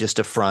 It was just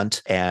a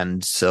front.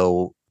 And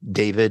so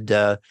David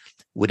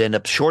would end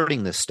up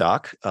shorting this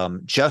stock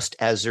just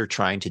as they're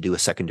trying to do a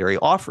secondary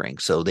offering.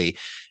 So they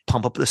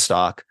pump up the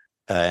stock,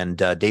 and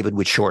David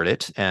would short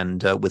it,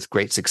 and with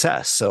great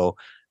success. So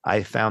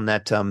I found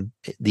that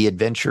the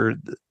adventure,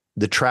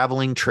 the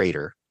traveling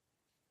trader,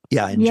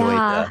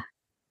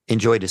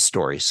 enjoyed his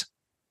stories.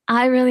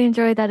 I really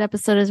enjoyed that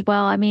episode as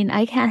well. I mean,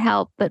 I can't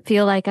help but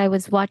feel like I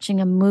was watching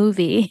a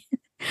movie,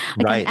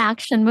 like an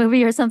action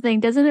movie or something.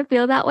 Doesn't it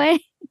feel that way?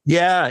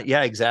 Yeah,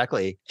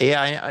 exactly.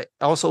 Yeah, I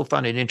also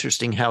found it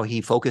interesting how he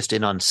focused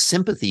in on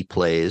sympathy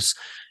plays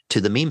to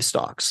the meme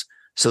stocks.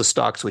 So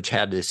stocks which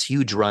had this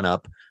huge run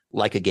up,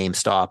 like a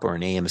GameStop or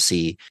an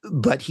AMC,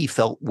 but he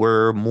felt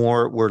were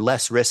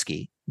less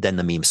risky than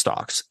the meme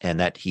stocks, and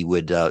that he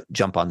would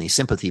jump on these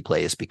sympathy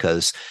plays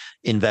because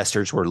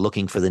investors were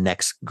looking for the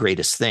next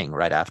greatest thing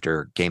right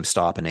after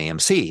GameStop and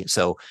AMC.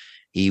 So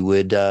he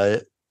would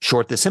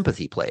short the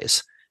sympathy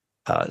plays.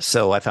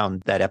 So I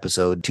found that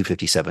episode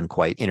 257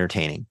 quite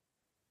entertaining.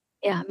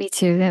 Yeah, me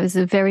too. That was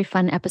a very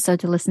fun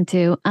episode to listen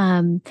to.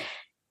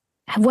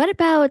 What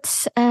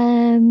about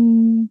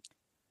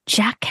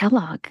Jack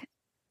Kellogg?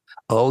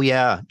 Oh,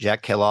 yeah.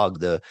 Jack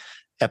Kellogg, the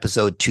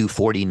episode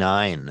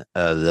 249,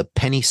 the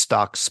penny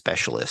stock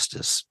specialist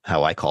is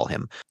how I call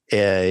him.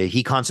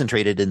 He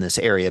concentrated in this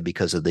area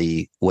because of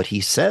what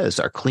he says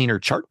are cleaner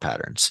chart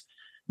patterns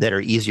that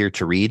are easier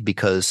to read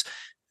because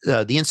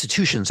the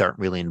institutions aren't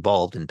really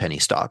involved in penny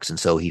stocks. And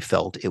so he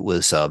felt it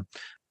was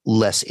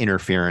less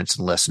interference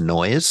and less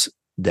noise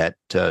that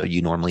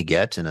you normally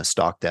get in a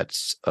stock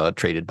that's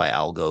traded by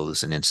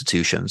algos and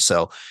institutions.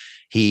 So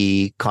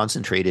he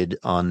concentrated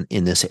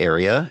in this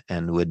area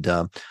and would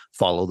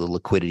follow the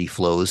liquidity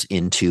flows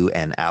into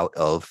and out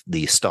of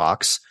the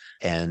stocks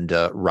and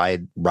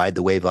ride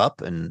the wave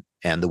up and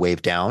the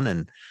wave down.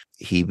 And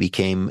he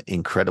became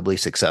incredibly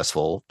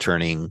successful,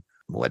 turning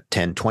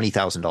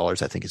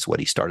 $20,000, I think is what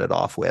he started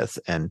off with,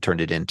 and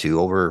turned it into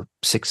over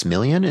 6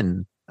 million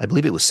in, I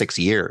believe it was 6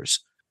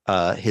 years.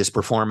 His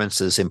performance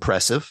is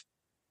impressive,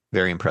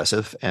 very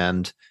impressive.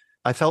 And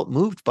I felt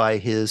moved by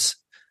his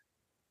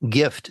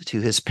gift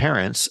to his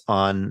parents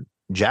on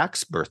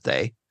Jack's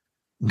birthday,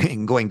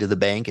 going to the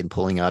bank and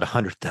pulling out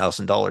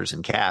 $100,000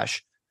 in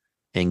cash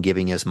and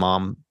giving his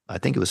mom, I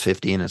think it was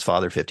 50 and his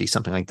father 50,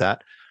 something like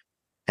that.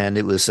 And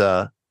it was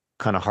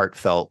kind of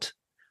heartfelt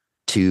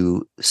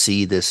to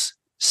see this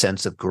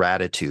sense of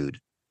gratitude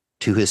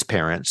to his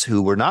parents,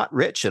 who were not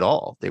rich at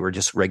all. They were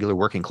just regular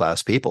working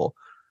class people,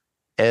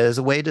 as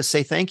a way to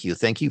say thank you.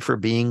 Thank you for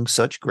being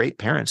such great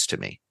parents to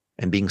me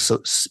and being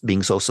so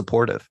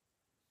supportive.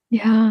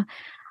 Yeah.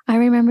 I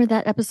remember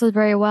that episode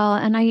very well.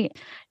 And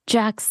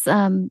Jack's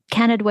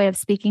candid way of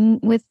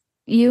speaking with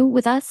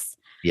us.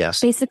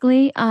 Yes.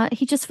 Basically,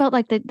 he just felt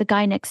like the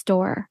guy next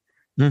door.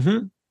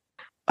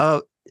 Mm-hmm.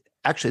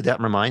 Actually, that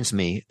reminds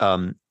me.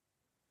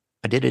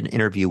 I did an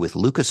interview with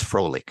Lucas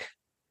Froelich,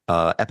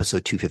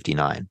 episode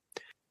 259.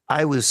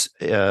 I was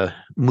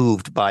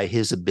moved by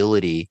his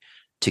ability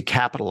to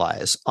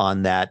capitalize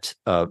on that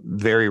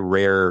very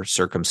rare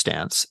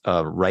circumstance,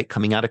 right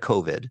coming out of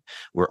COVID,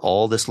 where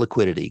all this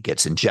liquidity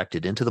gets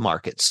injected into the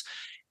markets,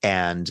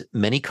 and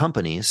many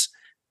companies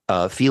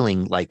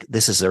feeling like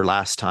this is their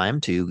last time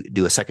to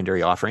do a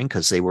secondary offering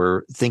because they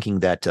were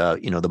thinking that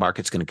the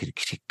market's going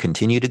to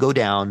continue to go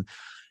down,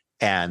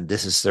 and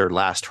this is their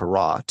last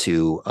hurrah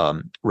to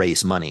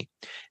raise money.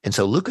 And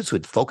so Lucas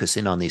would focus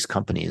in on these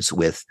companies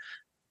with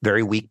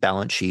very weak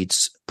balance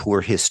sheets, poor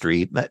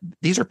history.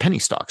 These are penny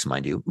stocks,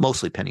 mind you,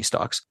 mostly penny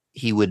stocks.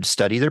 He would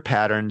study their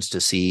patterns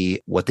to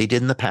see what they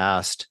did in the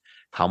past,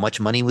 how much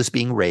money was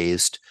being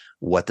raised,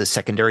 what the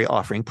secondary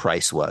offering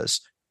price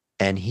was.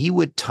 And he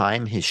would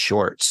time his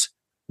shorts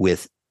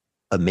with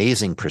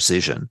amazing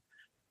precision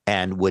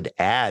and would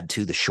add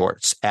to the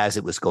shorts as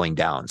it was going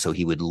down. So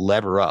he would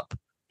lever up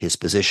his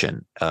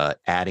position,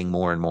 adding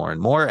more and more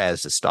and more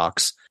as the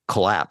stocks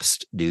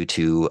collapsed due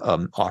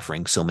to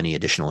offering so many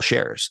additional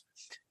shares.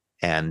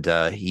 And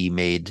he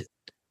made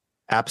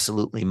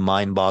absolutely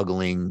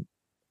mind-boggling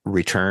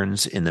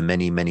returns in the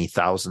many, many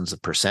thousands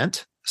of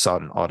percent. Saw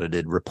an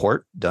audited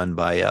report done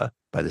by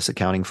this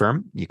accounting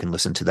firm. You can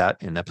listen to that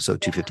in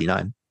episode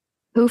 259.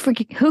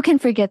 Who can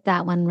forget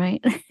that one,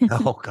 right?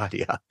 Oh God,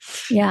 yeah.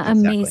 Yeah,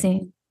 exactly.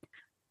 Amazing.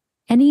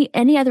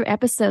 Any other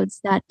episodes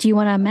that do you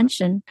want to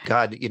mention?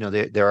 God,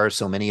 there are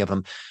so many of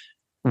them.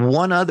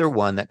 One other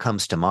one that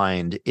comes to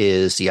mind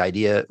is the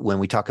idea when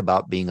we talk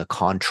about being a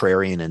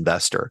contrarian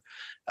investor.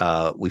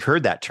 We've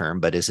heard that term,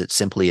 but is it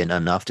simply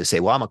enough to say,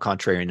 well, I'm a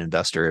contrarian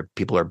investor. If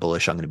people are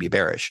bullish, I'm going to be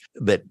bearish.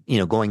 But,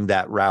 going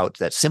that route,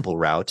 that simple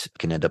route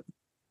can end up,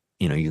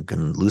 you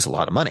can lose a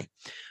lot of money.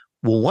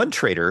 Well, one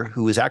trader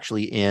who is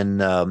actually in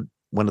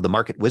one of the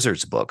Market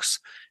Wizards books,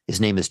 his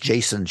name is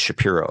Jason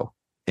Shapiro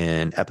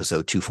in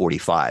episode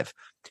 245.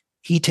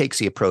 he takes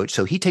the approach.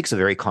 So he takes a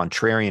very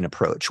contrarian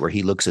approach where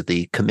he looks at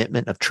the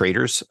Commitment of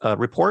Traders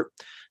report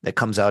that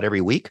comes out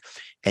every week,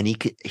 and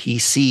he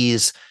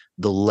sees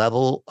the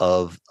level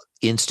of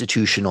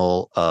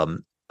institutional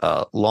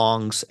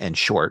longs and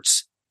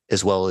shorts,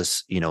 as well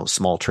as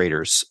small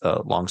traders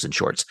longs and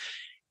shorts,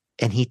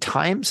 and he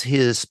times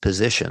his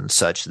position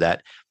such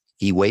that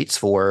he waits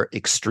for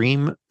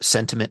extreme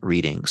sentiment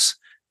readings,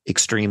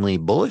 extremely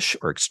bullish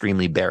or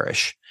extremely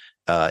bearish,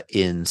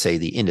 in, say,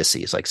 the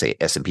indices, like, say,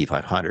 S&P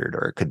 500,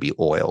 or it could be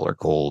oil or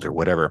gold or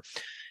whatever.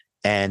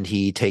 And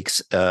he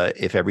takes,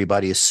 if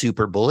everybody is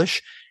super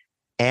bullish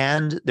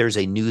and there's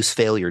a news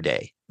failure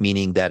day,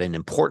 meaning that an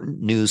important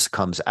news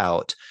comes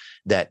out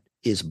that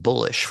is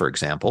bullish, for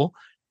example,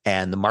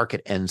 and the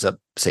market ends up,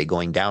 say,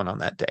 going down on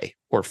that day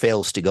or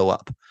fails to go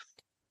up,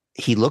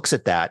 he looks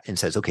at that and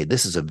says, okay,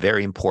 this is a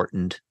very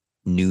important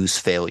news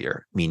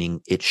failure,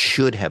 meaning it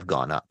should have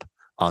gone up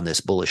on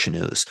this bullish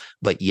news,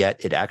 but yet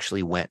it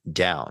actually went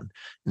down.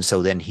 And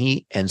so then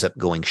he ends up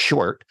going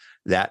short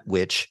that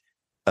which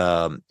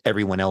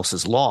everyone else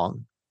is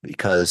long,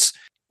 because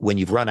when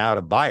you've run out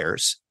of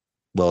buyers,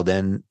 well,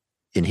 then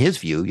in his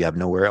view, you have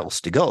nowhere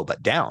else to go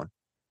but down.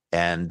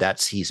 And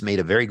he's made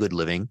a very good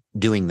living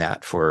doing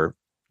that for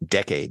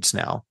decades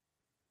now.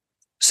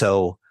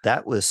 So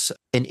that was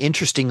an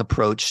interesting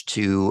approach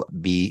to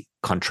be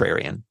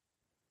contrarian.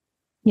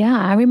 Yeah,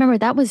 I remember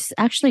that was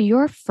actually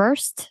your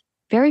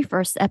very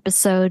first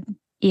episode,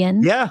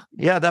 Ian. Yeah,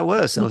 that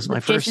was my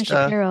Jason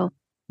Shapiro.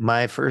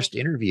 My first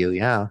interview.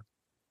 Yeah.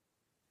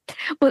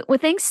 Well,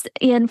 thanks,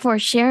 Ian, for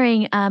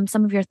sharing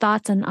some of your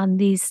thoughts on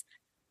these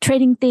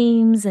trading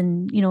themes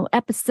and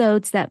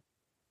episodes that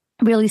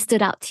really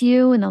stood out to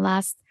you in the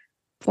last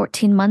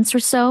 14 months or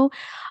so.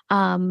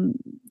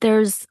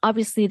 There's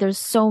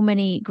so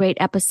many great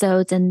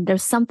episodes, and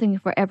there's something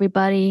for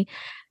everybody.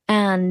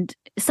 And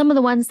some of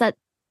the ones that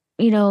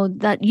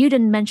that you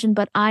didn't mention,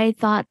 but I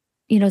thought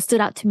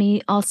stood out to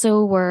me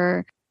also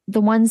were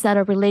the ones that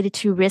are related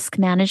to risk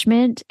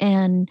management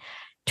and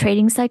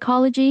trading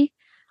psychology.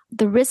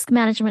 The risk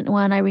management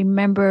one I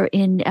remember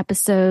in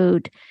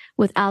episode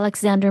with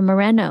Alexander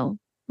Moreno.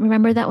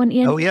 Remember that one,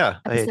 Ian? Oh yeah,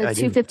 episode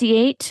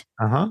 258,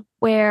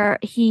 where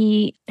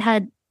he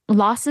had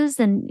losses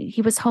and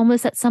he was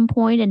homeless at some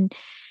point,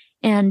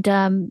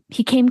 and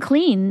he came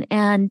clean.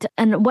 And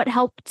what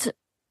helped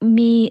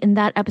me in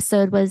that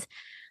episode was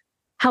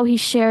how he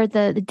shared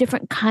the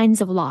different kinds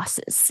of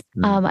losses.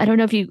 I don't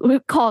know if you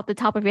recall at the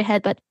top of your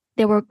head, but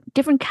there were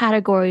different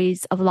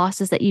categories of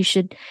losses that you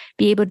should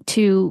be able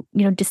to,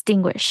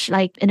 distinguish,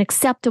 like an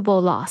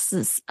acceptable loss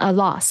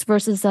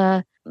versus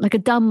a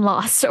dumb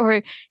loss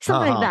or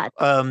something like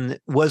that.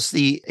 Was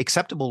the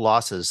acceptable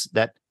losses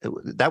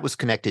that was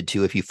connected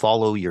to, if you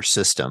follow your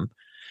system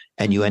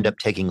and you end up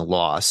taking a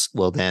loss,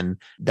 well, then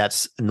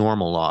that's a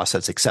normal loss.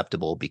 That's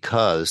acceptable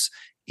because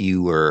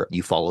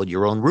you followed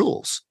your own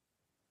rules.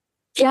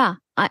 Yeah,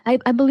 I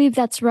believe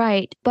that's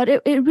right. But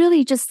it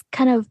really just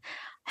kind of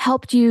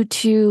helped you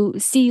to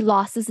see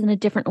losses in a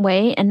different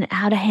way and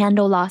how to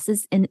handle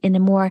losses in a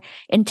more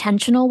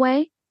intentional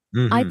way,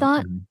 I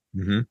thought.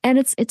 And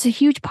it's a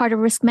huge part of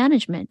risk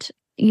management.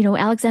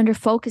 Alexander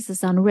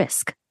focuses on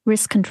risk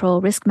control,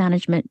 risk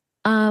management.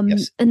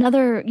 Yes.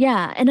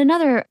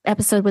 Another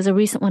episode was a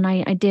recent one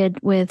I did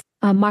with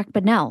Mark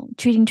Bonnell,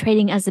 treating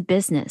trading as a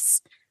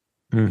business.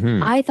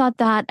 I thought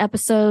that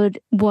episode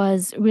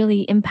was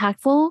really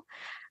impactful,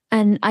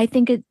 and I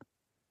think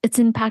it's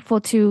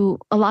impactful to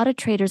a lot of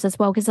traders as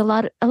well, because a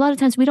lot of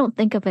times we don't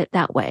think of it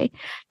that way,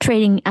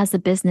 trading as a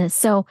business.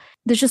 So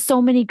there's just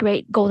so many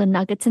great golden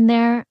nuggets in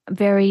there,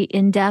 very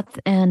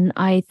in-depth, and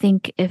I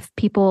think if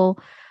people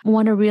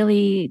want to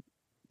really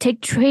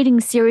take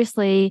trading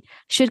seriously,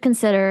 should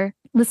consider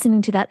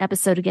listening to that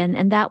episode again.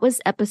 And that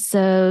was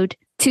episode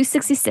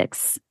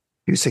 266.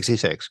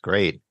 266,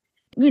 great.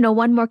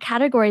 One more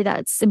category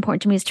that's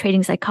important to me is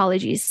trading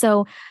psychology.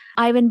 So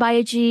Ivan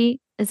Bayaji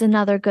is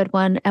another good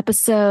one.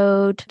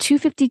 Episode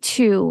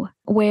 252,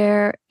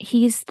 where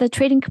he's the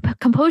trading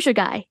composure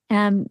guy.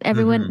 A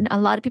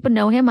lot of people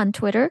know him on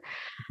Twitter.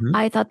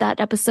 I thought that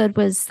episode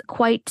was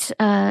quite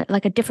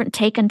like a different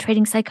take on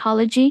trading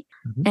psychology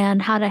and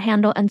how to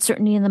handle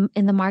uncertainty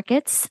in the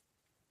markets.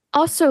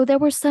 Also, there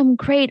were some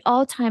great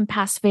all-time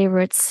past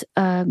favorites.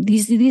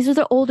 These are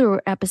the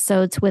older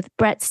episodes with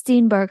Brett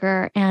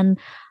Steenberger and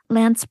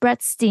Lance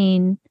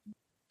Bretstein.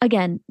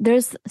 Again,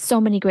 there's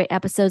so many great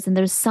episodes, and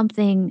there's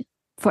something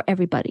for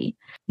everybody.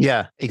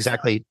 Yeah,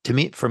 exactly.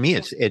 For me,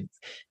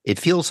 it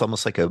feels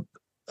almost like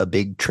a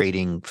big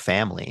trading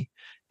family,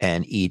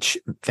 and each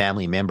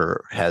family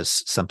member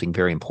has something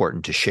very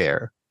important to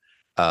share,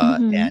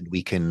 and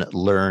we can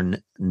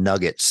learn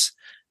nuggets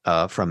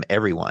from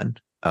everyone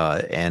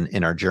and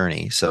in our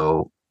journey.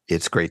 So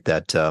it's great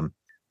that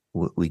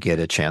we get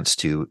a chance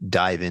to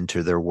dive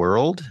into their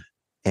world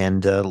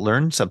and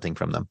learn something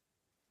from them.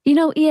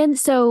 Ian,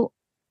 so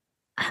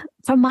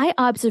from my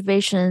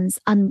observations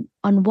on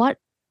what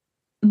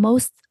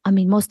most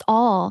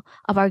all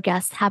of our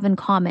guests have in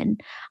common,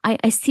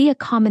 I see a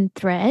common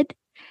thread.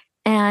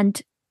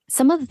 And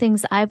some of the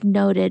things I've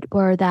noted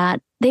were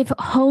that they've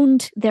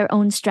honed their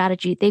own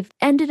strategy. They've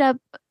ended up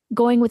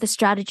going with a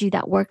strategy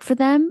that worked for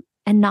them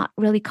and not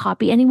really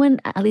copy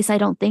anyone. At least I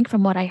don't think,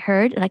 from what I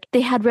heard, like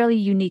they had really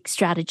unique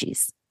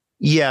strategies.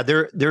 Yeah,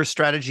 their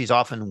strategies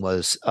often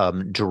was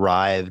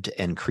derived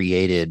and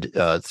created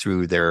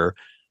through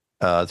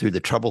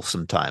the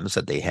troublesome times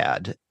that they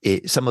had.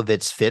 Some of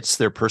it fits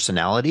their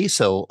personality.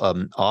 So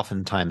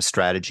oftentimes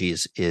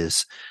strategies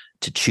is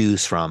to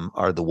choose from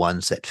are the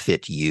ones that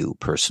fit you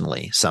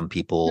personally. Some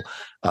people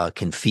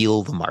can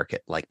feel the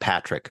market, like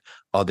Patrick.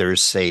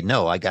 Others say,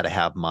 no, I got to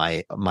have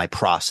my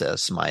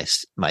process,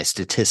 my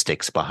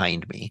statistics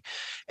behind me.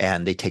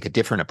 And they take a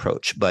different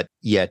approach. But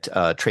yet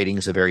trading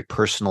is a very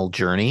personal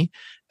journey.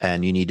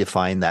 And you need to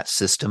find that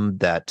system,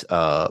 that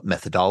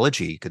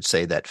methodology, you could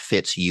say, that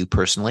fits you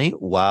personally,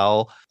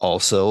 while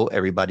also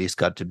everybody's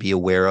got to be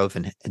aware of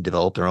and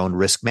develop their own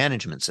risk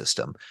management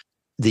system.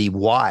 The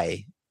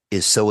why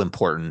is so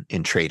important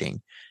in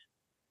trading.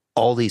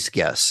 All these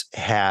guests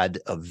had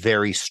a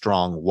very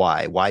strong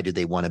why. Why do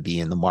they want to be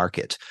in the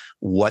market?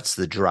 What's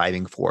the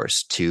driving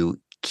force to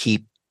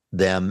keep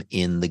them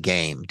in the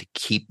game, to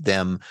keep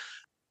them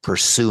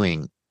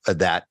pursuing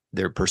that?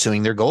 They're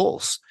pursuing their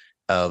goals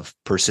of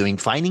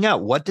finding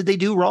out what did they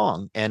do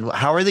wrong and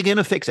how are they going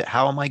to fix it?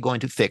 How am I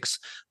going to fix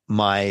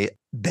my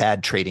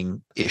bad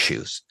trading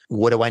issues?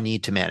 What do I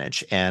need to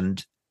manage?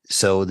 And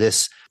so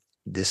this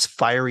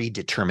fiery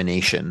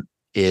determination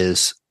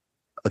is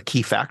a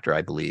key factor,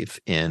 I believe,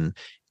 in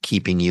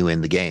keeping you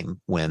in the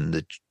game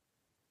when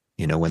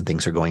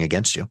things are going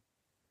against you.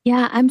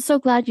 Yeah, I'm so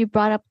glad you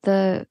brought up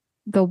the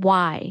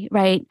why,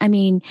 right? I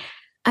mean,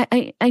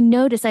 I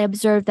noticed, I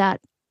observed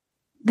that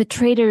the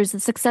traders, the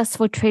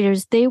successful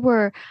traders, they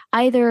were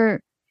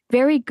either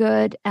very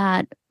good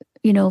at,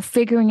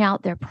 figuring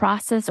out their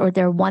process or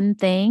their one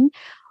thing,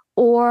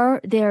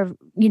 or they're,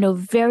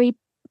 very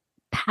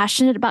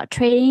passionate about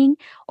trading,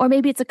 or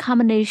maybe it's a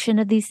combination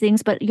of these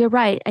things. But you're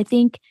right. I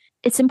think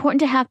it's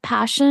important to have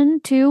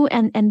passion too,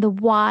 and the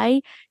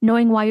why,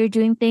 knowing why you're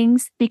doing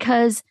things,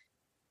 because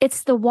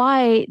it's the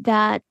why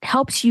that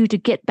helps you to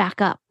get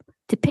back up,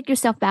 to pick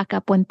yourself back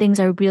up when things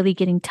are really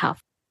getting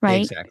tough,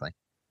 right? Exactly.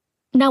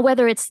 Now,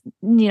 whether it's,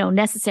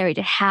 necessary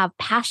to have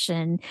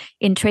passion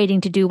in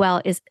trading to do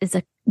well is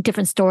a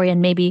different story,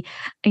 and maybe,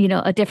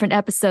 a different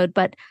episode.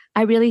 But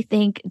I really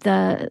think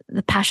the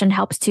passion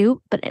helps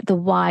too, but the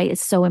why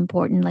is so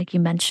important, like you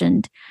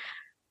mentioned.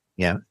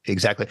 Yeah,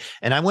 exactly.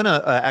 And I want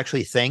to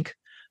actually thank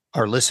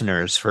our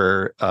listeners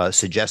for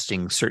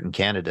suggesting certain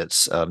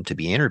candidates to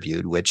be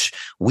interviewed, which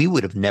we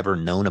would have never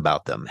known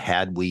about them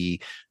had we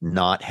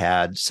not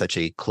had such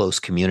a close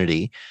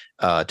community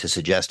to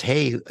suggest,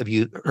 hey, have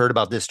you heard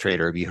about this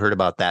trader? Have you heard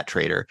about that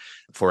trader,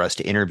 for us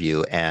to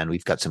interview? And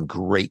we've got some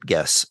great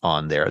guests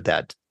on there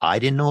that I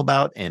didn't know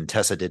about and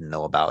Tessa didn't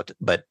know about.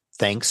 But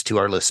thanks to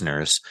our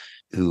listeners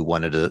who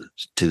wanted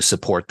to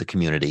support the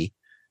community,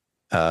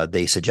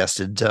 they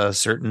suggested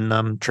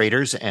certain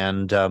traders,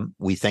 and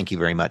we thank you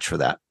very much for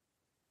that.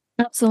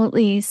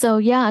 Absolutely. So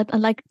yeah,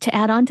 I'd like to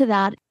add on to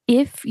that.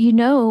 If you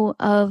know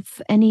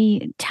of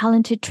any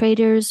talented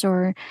traders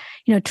or,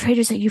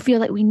 traders that you feel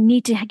like we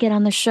need to get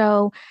on the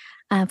show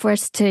for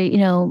us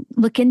to,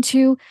 look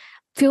into,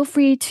 feel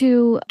free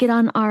to get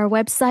on our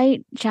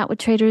website,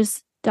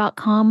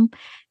 chatwithtraders.com,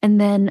 and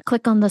then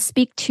click on the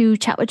Speak to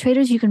Chat with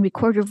Traders. You can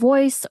record your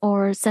voice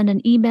or send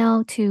an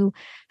email to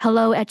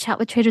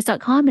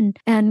hello@chatwithtraders.com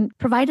and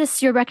provide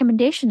us your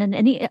recommendation and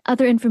any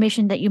other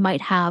information that you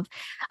might have.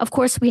 Of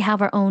course, we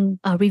have our own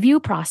review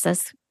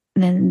process,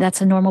 and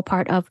that's a normal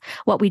part of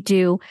what we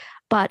do.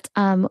 But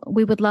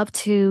we would love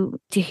to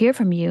hear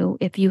from you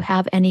if you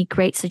have any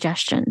great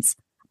suggestions.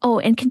 Oh,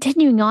 and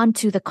continuing on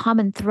to the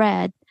common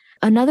thread,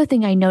 another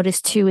thing I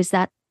noticed too is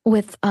that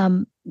with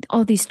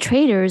all these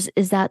traders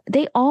is that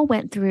they all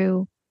went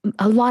through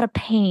a lot of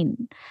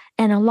pain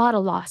and a lot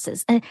of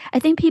losses. And I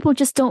think people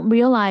just don't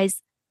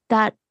realize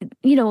that,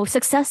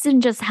 success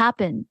didn't just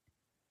happen.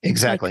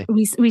 Exactly.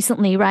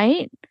 Recently,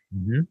 right?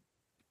 Mm-hmm.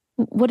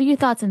 What are your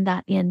thoughts on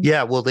that, Ian?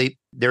 Yeah, well,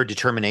 their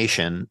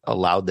determination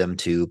allowed them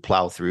to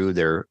plow through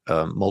their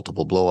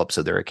multiple blowups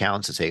of their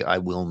accounts and say, I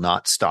will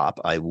not stop.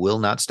 I will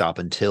not stop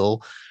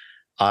until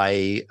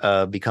I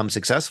become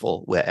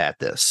successful at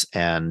this.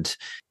 And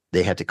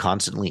they had to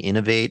constantly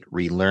innovate,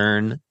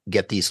 relearn,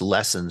 get these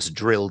lessons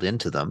drilled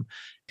into them.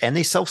 And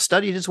they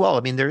self-studied as well. I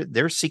mean,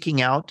 they're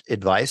seeking out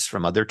advice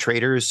from other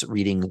traders,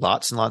 reading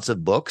lots and lots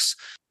of books.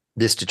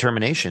 This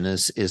determination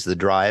is the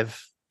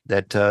drive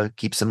that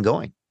keeps them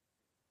going.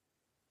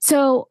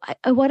 So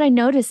what I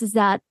noticed is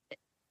that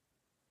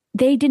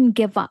they didn't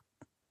give up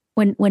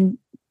when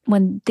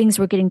things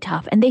were getting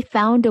tough, and they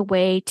found a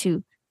way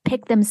to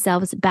pick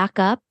themselves back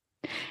up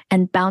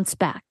and bounce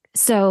back.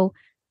 So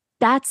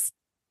that's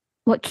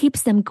what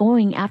keeps them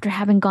going after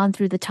having gone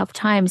through the tough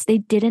times. They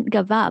didn't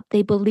give up.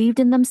 They believed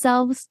in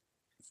themselves.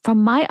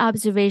 From my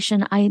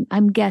observation,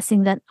 I'm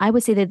guessing that I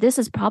would say that this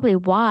is probably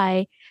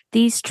why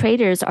these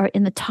traders are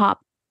in the top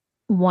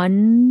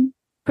 1%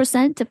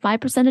 to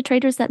 5% of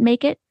traders that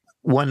make it.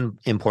 One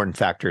important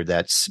factor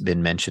that's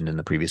been mentioned in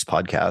the previous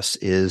podcast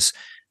is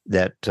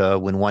that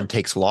when one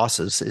takes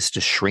losses is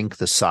to shrink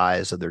the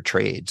size of their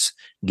trades,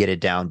 get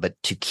it down, but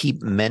to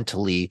keep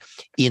mentally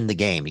in the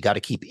game. You got to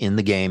keep in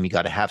the game. You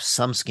got to have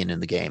some skin in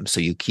the game so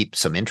you keep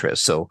some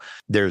interest. So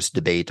there's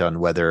debate on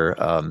whether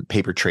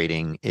paper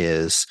trading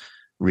is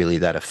really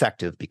that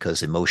effective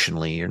because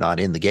emotionally you're not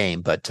in the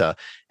game. But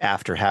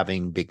after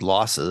having big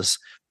losses,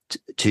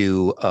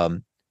 to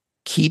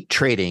keep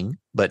trading,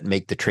 but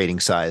make the trading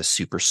size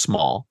super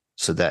small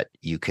so that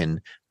you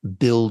can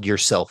build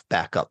yourself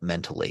back up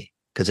mentally,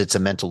 because it's a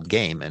mental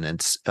game and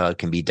it's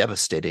can be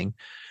devastating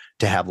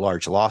to have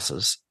large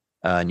losses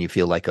and you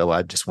feel like, oh,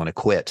 I just want to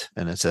quit.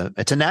 And it's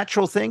a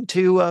natural thing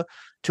to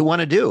want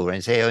to do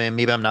and say, oh,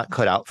 maybe I'm not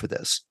cut out for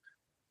this.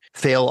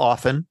 Fail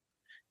often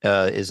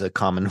is a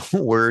common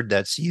word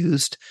that's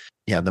used.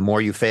 Yeah, the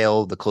more you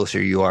fail, the closer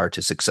you are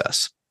to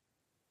success.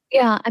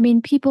 Yeah, I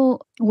mean,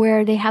 people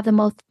where they have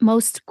the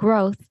most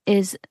growth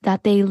is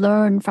that they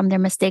learn from their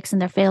mistakes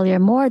and their failure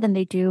more than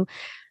they do.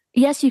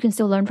 Yes, you can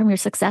still learn from your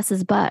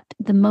successes, but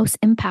the most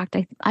impact,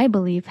 I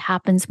believe,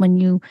 happens when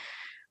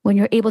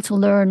you're able to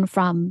learn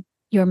from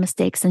your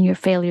mistakes and your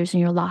failures and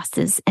your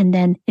losses, and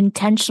then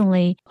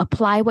intentionally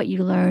apply what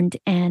you learned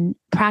and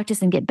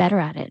practice and get better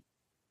at it.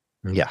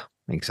 Yeah,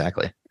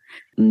 exactly.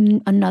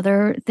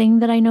 Another thing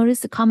that I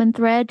noticed, a common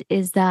thread,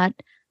 is that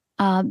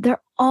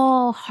they're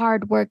all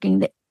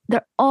hardworking.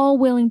 They're all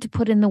willing to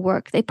put in the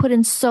work. They put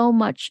in so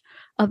much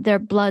of their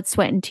blood,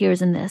 sweat, and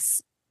tears in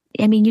this.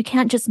 I mean, you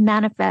can't just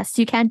manifest.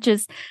 You can't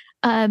just,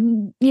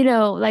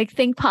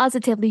 think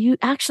positively. You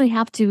actually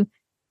have to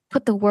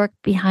put the work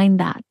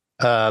behind that.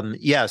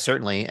 Yeah,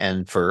 certainly.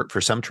 And for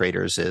some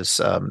traders, is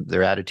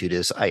their attitude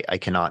is, I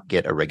cannot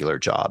get a regular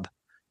job.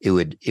 It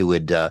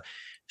would.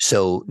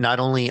 So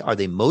not only are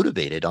they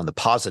motivated on the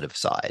positive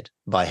side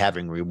by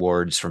having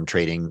rewards from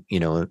trading,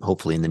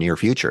 hopefully in the near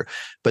future,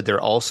 but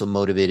they're also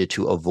motivated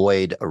to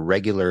avoid a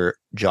regular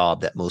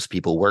job that most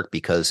people work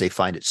because they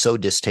find it so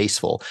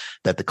distasteful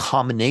that the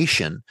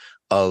combination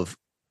of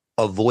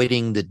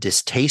avoiding the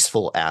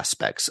distasteful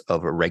aspects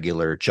of a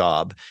regular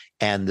job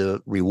and the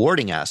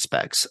rewarding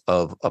aspects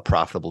of a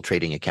profitable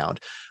trading account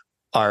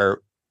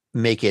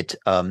make it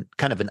kind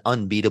of an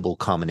unbeatable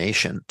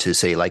combination to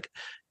say, like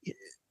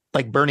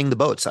burning the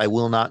boats. I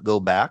will not go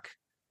back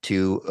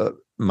to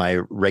my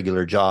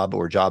regular job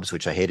or jobs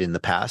which I hated in the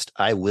past.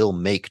 I will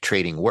make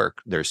trading work.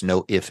 There's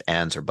no ifs,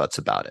 ands, or buts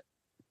about it.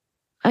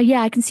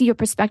 Yeah, I can see your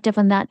perspective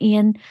on that,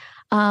 Ian.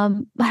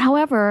 But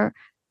however,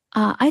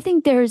 I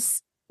think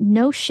there's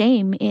no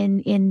shame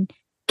in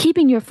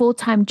keeping your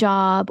full-time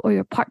job or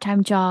your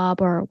part-time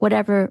job or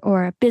whatever,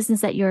 or a business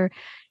that you're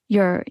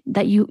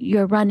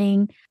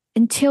running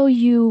until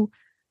you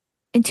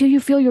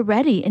feel you're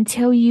ready,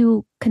 until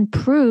you can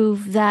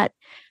prove that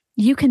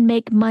you can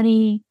make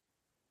money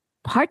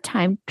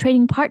part-time,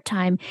 trading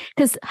part-time.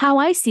 Because how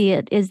I see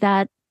it is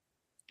that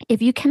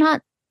if you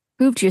cannot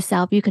prove to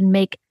yourself you can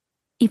make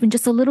even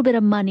just a little bit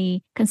of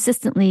money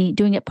consistently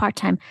doing it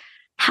part-time,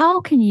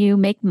 how can you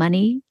make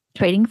money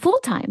trading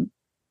full-time?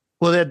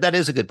 Well, that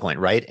is a good point,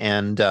 right?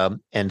 And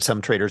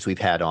some traders we've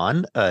had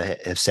on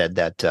have said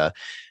that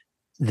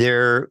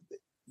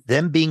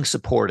them being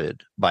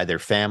supported by their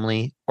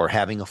family or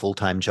having a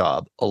full-time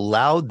job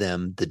allowed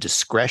them the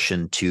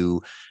discretion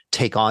to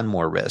take on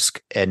more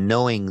risk and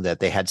knowing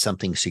that they had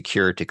something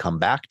secure to come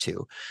back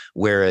to.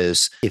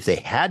 Whereas if they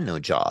had no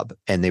job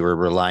and they were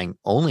relying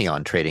only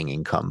on trading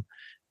income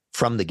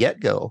from the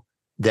get-go,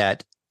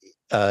 that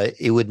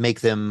it would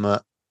make them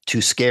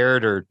too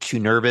scared or too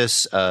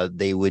nervous.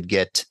 They would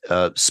get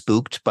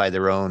spooked by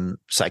their own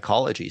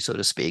psychology, so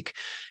to speak.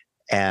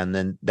 And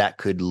then that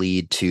could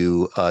lead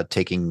to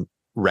taking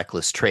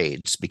reckless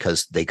trades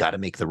because they got to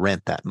make the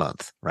rent that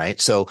month, right?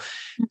 So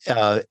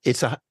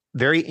it's a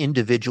very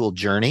individual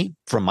journey.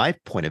 From my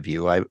point of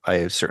view,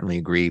 I certainly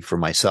agree for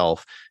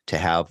myself to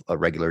have a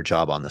regular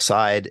job on the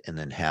side and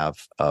then have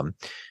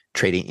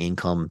trading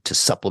income to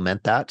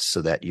supplement that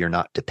so that you're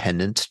not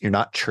dependent. You're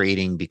not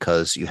trading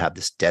because you have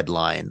this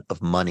deadline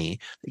of money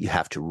that you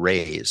have to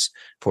raise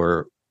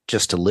for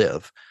just to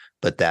live,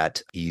 but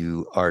that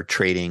you are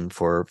trading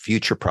for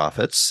future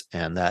profits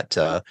and that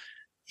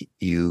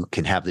you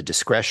can have the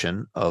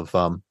discretion of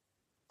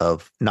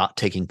not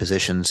taking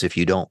positions if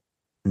you don't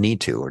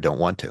need to or don't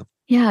want to.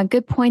 Yeah,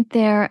 good point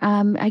there.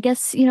 I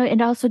guess,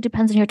 it also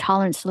depends on your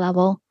tolerance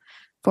level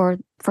for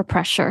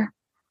pressure.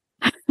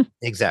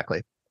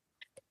 Exactly.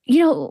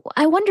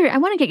 I want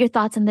to get your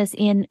thoughts on this,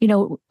 Ian.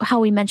 How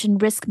we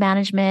mentioned risk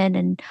management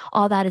and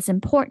all that is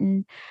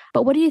important.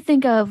 But what do you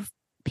think of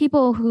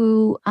people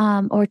who,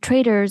 or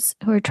traders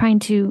who are trying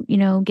to,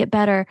 get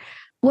better?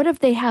 What if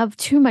they have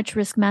too much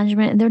risk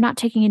management and they're not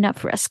taking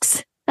enough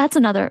risks? That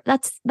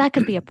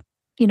could be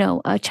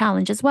a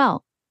challenge as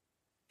well.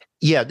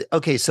 Yeah.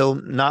 Okay. So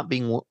not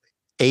being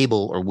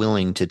able or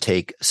willing to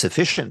take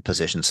sufficient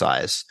position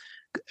size,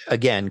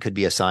 again, could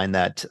be a sign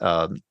that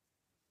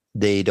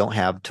they don't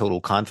have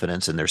total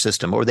confidence in their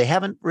system, or they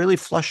haven't really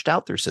flushed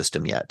out their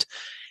system yet.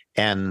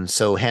 And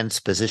so hence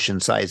position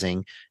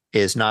sizing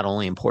is not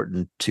only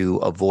important to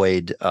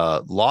avoid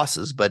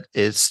losses, but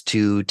it's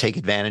to take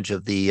advantage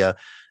of the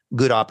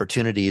good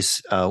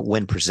opportunities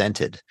when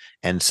presented.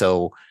 And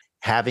so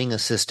having a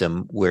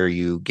system where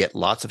you get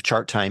lots of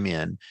chart time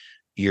in,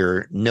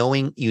 you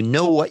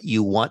know what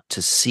you want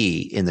to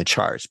see in the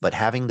charts, but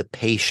having the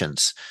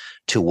patience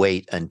to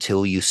wait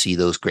until you see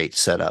those great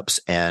setups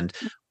and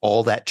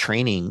all that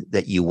training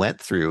that you went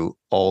through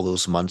all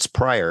those months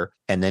prior.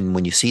 And then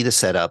when you see the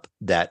setup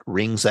that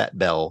rings that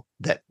bell,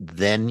 that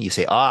then you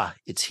say,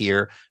 it's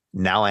here.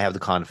 Now I have the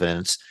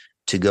confidence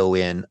to go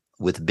in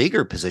with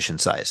bigger position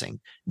sizing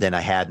than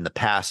I had in the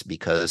past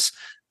because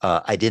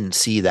I didn't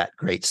see that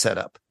great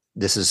setup.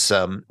 This is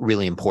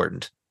really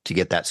important to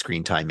get that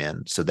screen time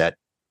in so that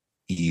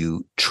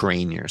you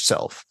train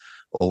yourself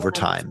over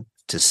time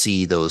to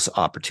see those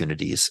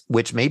opportunities,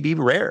 which may be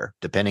rare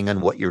depending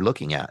on what you're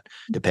looking at,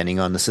 depending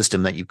on the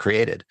system that you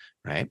created,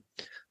 right?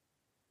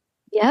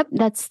 Yep,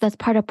 that's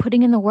part of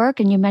putting in the work.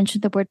 And you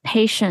mentioned the word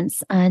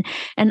patience, and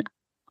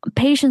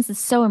patience is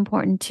so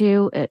important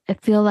too. I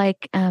feel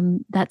like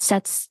that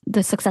sets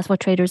the successful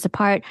traders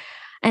apart.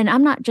 And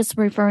I'm not just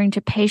referring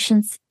to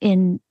patience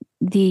in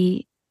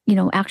the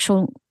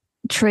actual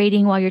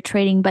trading while you're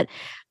trading, but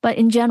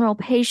in general,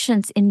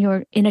 patience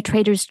in a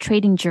trader's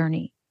trading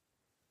journey.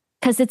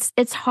 Because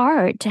it's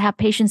hard to have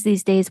patience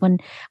these days when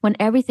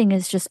everything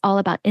is just all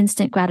about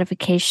instant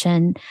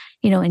gratification,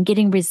 and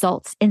getting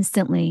results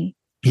instantly.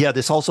 Yeah,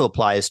 this also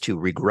applies to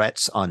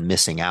regrets on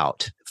missing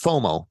out.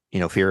 FOMO,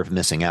 fear of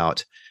missing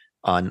out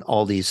on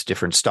all these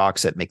different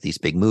stocks that make these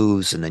big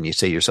moves. And then you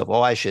say to yourself,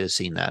 I should have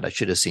seen that. I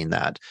should have seen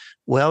that.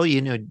 Well,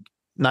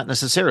 not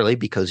necessarily,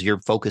 because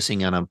you're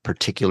focusing on a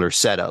particular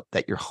setup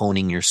that you're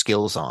honing your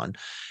skills on.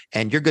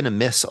 And you're going to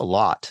miss a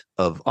lot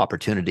of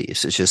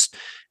opportunities. It's just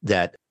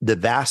that the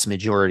vast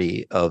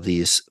majority of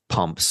these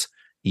pumps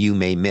you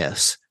may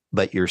miss,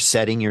 but you're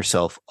setting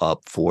yourself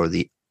up for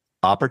the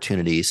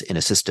opportunities in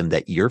a system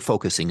that you're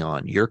focusing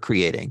on, you're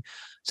creating,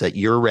 so that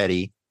you're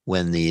ready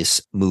when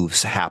these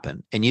moves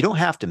happen. And you don't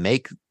have to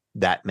make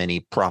that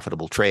many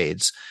profitable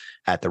trades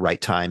at the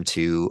right time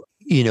to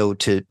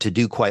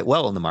do quite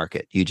well in the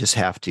market. You just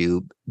have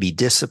to be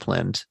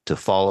disciplined to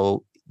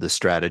follow the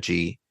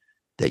strategy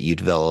that you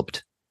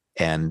developed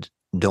and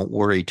don't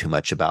worry too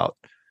much about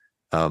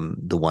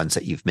the ones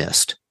that you've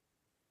missed.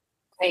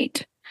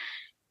 Right.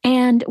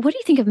 And what do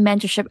you think of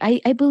mentorship?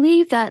 I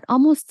believe that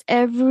almost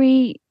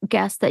every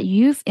guest that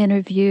you've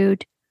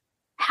interviewed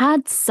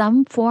had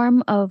some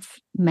form of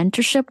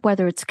mentorship,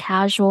 whether it's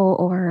casual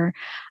or,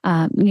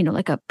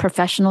 like a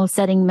professional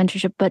setting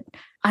mentorship. But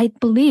I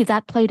believe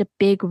that played a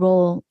big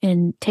role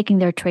in taking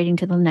their trading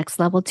to the next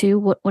level too.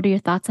 What are your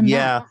thoughts on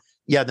that?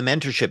 Yeah, the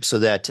mentorship so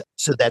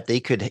that they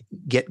could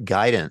get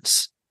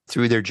guidance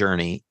through their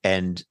journey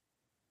and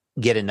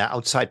get an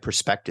outside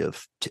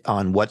perspective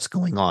on what's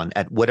going on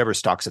at whatever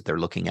stocks that they're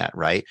looking at,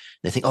 right?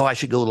 They think, I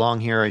should go long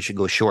here, I should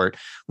go short.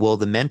 Well,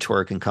 the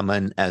mentor can come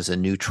in as a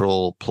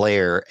neutral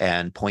player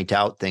and point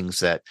out things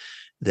that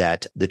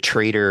the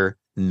trader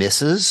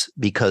misses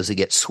because they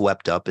get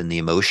swept up in the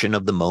emotion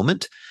of the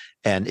moment.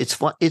 And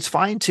it's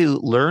fine to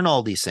learn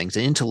all these things.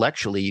 And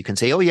intellectually, you can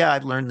say,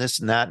 I've learned this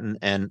and that.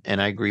 And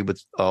I agree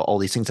with all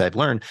these things I've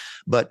learned.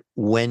 But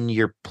when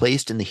you're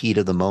placed in the heat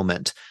of the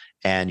moment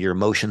and your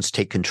emotions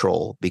take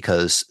control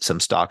because some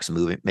stock's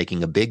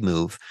making a big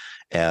move,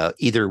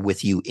 either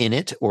with you in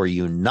it or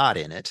you not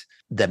in it,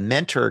 the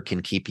mentor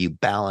can keep you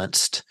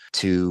balanced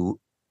to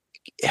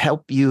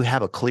help you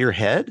have a clear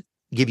head,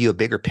 give you a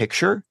bigger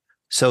picture.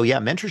 So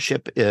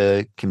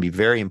mentorship can be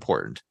very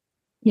important.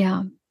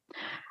 Yeah.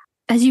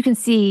 As you can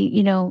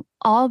see,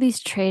 all these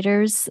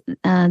traders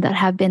that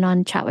have been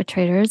on Chat with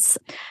Traders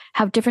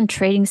have different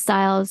trading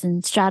styles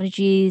and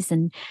strategies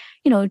and,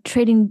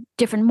 trading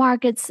different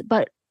markets,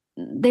 but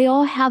they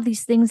all have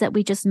these things that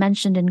we just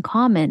mentioned in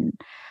common,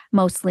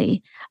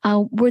 mostly.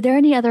 Were there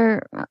any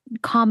other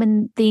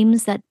common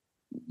themes that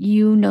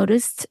you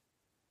noticed,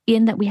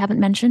 Ian, that we haven't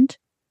mentioned?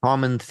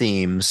 Common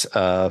themes.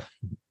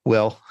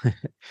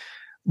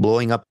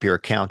 Blowing up your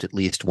account at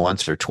least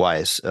once or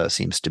twice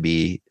seems to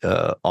be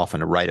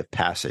often a rite of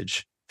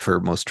passage for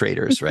most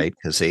traders, right?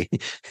 Because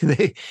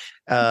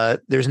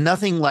there's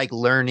nothing like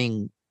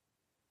learning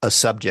a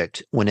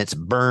subject when it's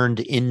burned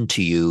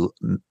into you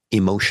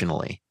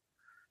emotionally.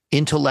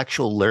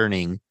 Intellectual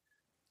learning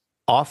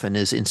often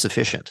is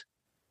insufficient.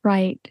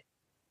 Right.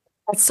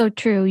 That's so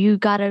true. You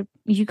gotta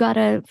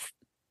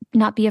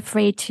not be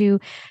afraid to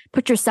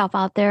put yourself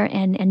out there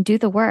and do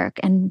the work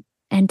and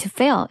to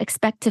fail.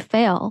 Expect to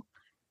fail.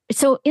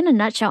 So in a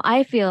nutshell,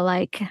 I feel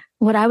like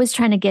what I was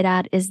trying to get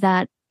at is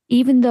that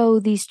even though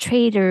these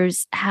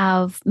traders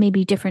have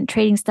maybe different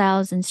trading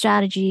styles and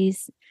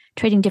strategies,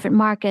 trading different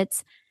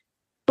markets,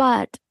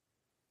 but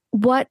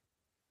what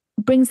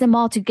brings them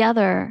all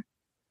together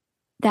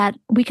that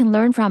we can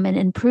learn from and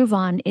improve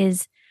on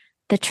is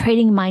the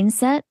trading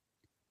mindset.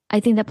 I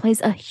think that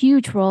plays a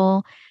huge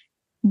role,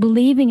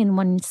 believing in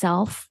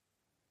oneself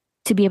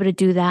to be able to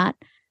do that,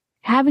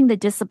 having the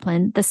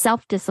discipline, the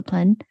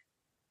self-discipline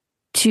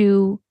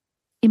to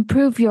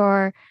improve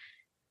your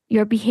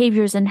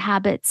behaviors and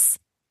habits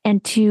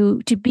and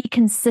to be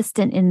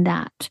consistent in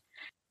that.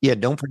 Yeah,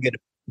 don't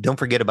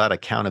forget about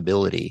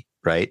accountability.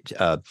 right?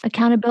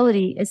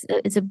 Accountability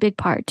is a big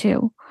part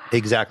too.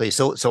 Exactly.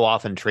 So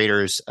often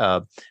traders,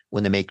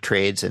 when they make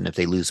trades and if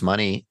they lose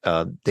money,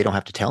 they don't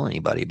have to tell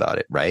anybody about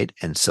it, right?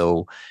 And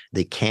so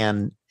they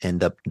can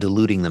end up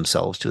deluding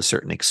themselves to a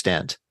certain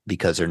extent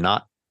because they're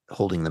not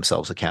holding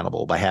themselves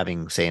accountable by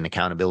having, say, an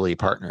accountability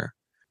partner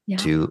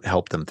to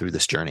help them through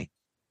this journey.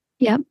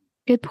 Yep.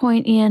 Good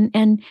point, Ian.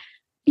 And,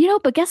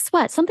 but guess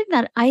what? Something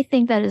that I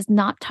think that is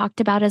not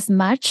talked about as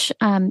much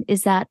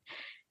is that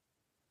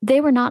they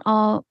were not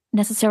all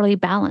necessarily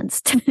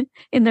balanced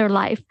in their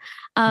life.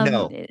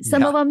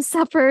 Some of them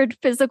suffered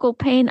physical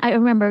pain. I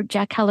remember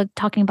Jack Kellogg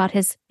talking about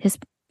his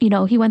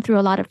he went through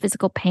a lot of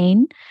physical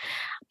pain,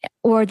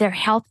 or their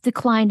health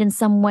declined in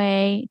some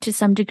way to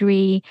some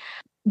degree.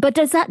 But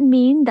does that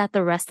mean that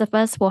the rest of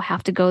us will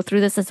have to go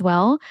through this as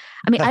well?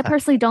 I mean, I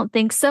personally don't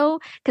think so,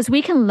 because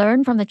we can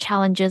learn from the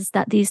challenges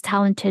that these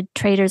talented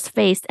traders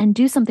faced and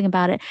do something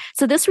about it.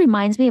 So this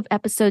reminds me of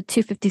episode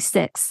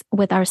 256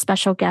 with our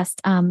special guest,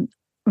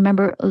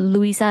 remember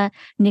Luisa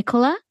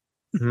Nicola,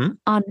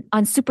 on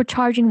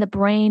supercharging the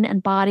brain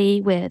and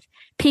body with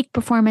peak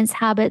performance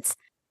habits.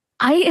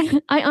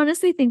 I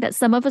honestly think that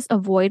some of us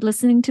avoid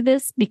listening to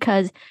this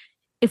because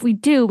if we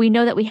do, we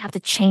know that we have to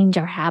change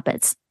our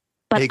habits.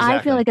 But exactly.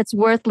 I feel like it's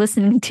worth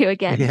listening to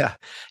again.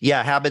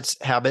 Yeah.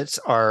 Habits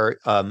are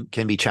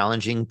can be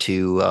challenging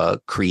to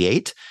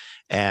create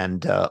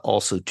and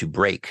also to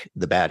break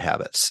the bad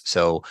habits.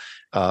 So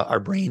our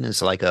brain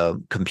is like a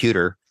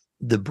computer.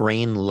 The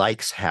brain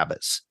likes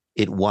habits.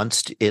 It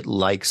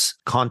likes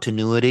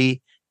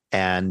continuity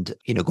and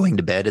going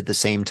to bed at the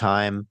same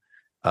time.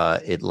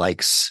 It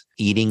likes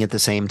eating at the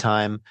same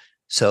time.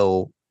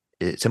 So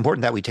it's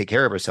important that we take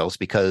care of ourselves,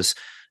 because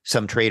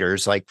some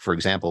traders, like, for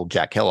example,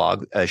 Jack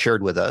Kellogg,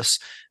 shared with us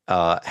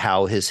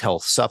how his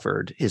health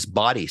suffered, his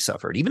body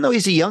suffered, even though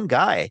he's a young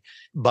guy,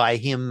 by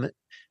him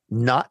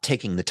not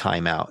taking the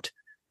time out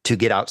to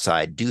get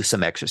outside, do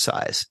some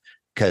exercise.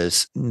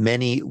 Because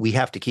we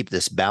have to keep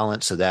this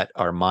balance so that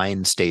our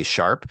mind stays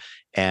sharp,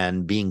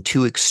 and being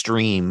too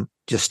extreme,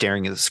 just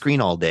staring at the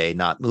screen all day,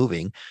 not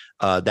moving,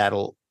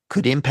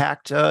 could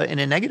impact in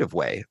a negative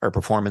way our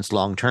performance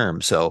long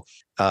term. So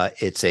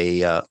it's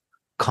a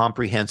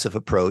comprehensive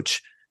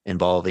approach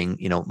involving,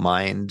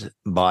 mind,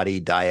 body,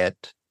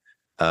 diet,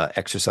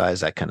 exercise,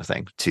 that kind of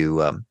thing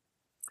to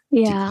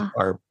keep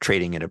our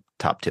trading at a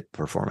top tip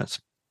performance.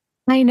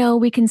 I know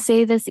we can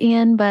say this,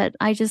 Ian, but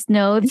I just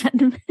know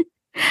that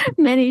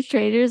many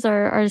traders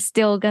are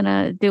still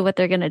gonna do what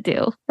they're gonna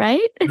do,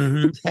 right?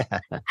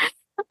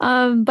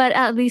 But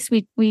at least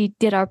we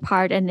did our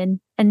part and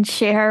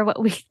share what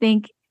we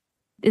think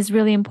is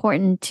really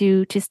important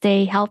to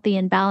stay healthy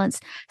and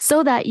balanced,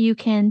 so that you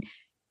can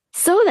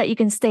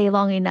stay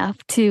long enough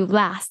to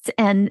last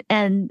and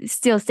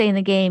still stay in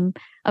the game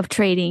of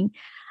trading.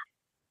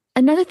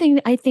 Another thing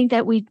I think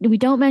that we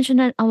don't mention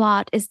it a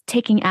lot is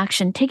taking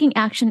action. Taking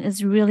action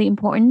is really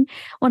important.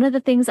 One of the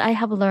things I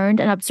have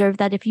learned and observed,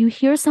 that if you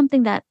hear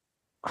something that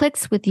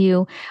clicks with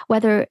you,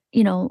 whether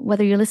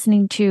you're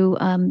listening to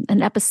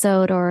an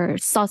episode or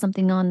saw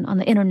something on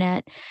the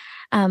internet,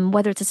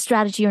 whether it's a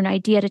strategy or an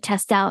idea to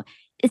test out,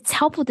 it's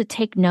helpful to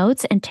take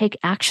notes and take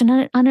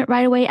action on it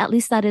right away. At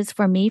least that is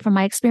for me, from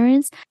my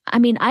experience. I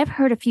mean, I've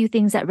heard a few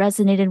things that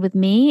resonated with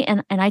me,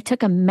 and I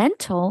took a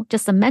mental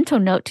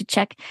note to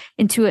check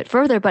into it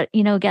further. But,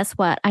 guess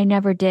what? I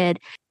never did.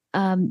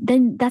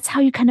 Then that's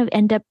how you kind of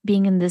end up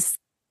being in this,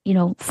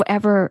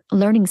 forever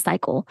learning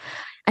cycle.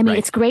 I mean,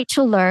 It's great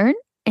to learn,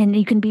 and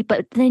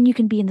but then you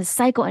can be in the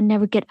cycle and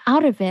never get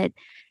out of it.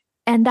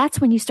 And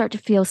that's when you start to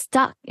feel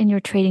stuck in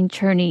your trading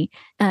journey,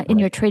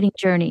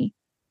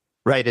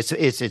 Right.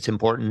 It's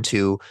important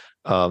to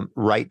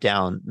write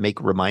down,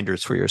 make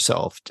reminders for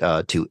yourself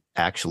to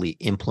actually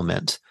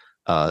implement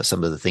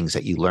some of the things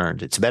that you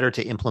learned. It's better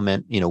to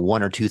implement,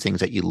 one or two things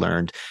that you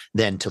learned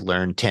than to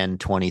learn 10,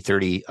 20,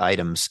 30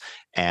 items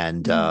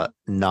and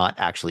not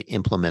actually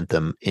implement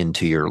them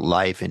into your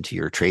life, into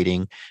your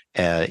trading.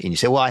 And you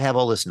say, well, I have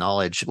all this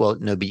knowledge. Well,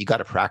 no, but you got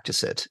to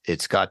practice it.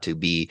 It's got to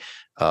be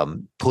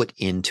put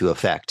into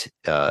effect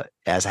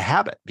as a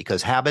habit,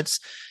 because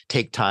habits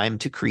take time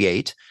to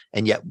create.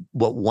 And yet,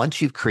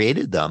 once you've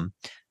created them,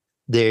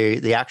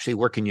 they actually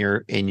work in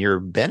your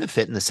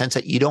benefit, in the sense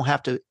that you don't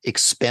have to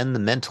expend the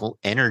mental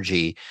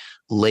energy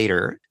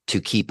later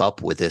to keep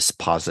up with this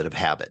positive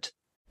habit.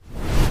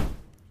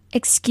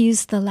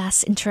 Excuse the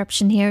last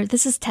interruption here.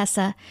 This is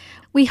Tessa.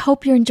 We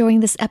hope you're enjoying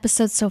this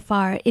episode so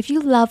far. If you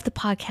love the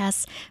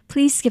podcast,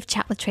 please give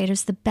Chat with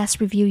Traders the best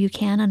review you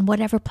can on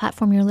whatever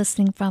platform you're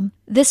listening from.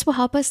 This will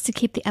help us to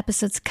keep the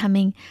episodes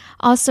coming.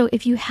 Also,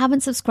 if you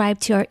haven't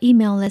subscribed to our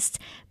email list,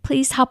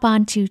 please hop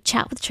on to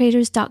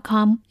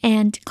chatwithtraders.com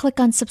and click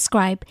on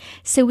subscribe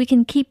so we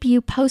can keep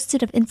you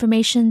posted of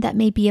information that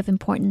may be of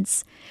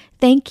importance.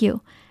 Thank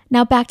you.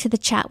 Now back to the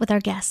chat with our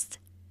guest.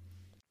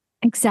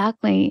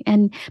 Exactly.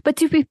 But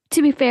to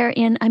be fair,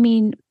 Ian, I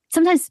mean,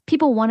 sometimes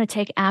people want to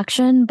take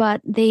action,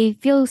 but they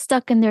feel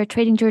stuck in their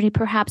trading journey,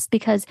 perhaps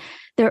because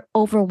they're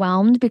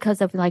overwhelmed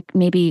because of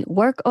maybe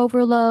work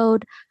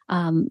overload,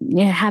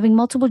 having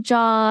multiple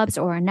jobs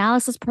or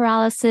analysis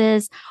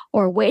paralysis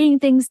or waiting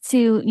things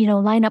to,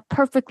 line up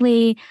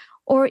perfectly,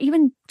 or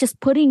even just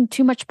putting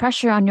too much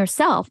pressure on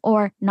yourself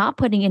or not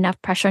putting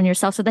enough pressure on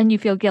yourself. So then you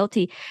feel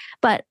guilty.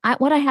 But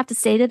what I have to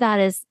say to that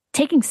is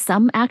taking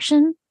some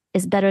action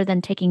is better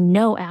than taking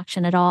no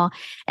action at all.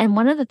 And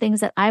one of the things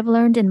that I've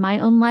learned in my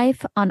own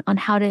life on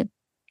how to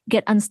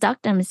get unstuck,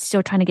 and I'm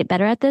still trying to get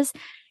better at this,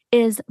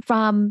 is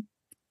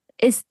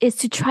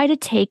to try to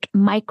take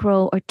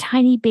micro or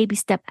tiny baby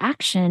step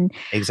action.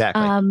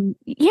 Exactly. And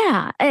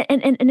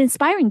an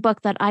inspiring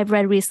book that I've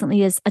read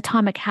recently is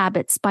Atomic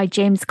Habits by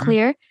James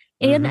Clear.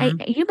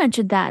 And you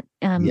mentioned that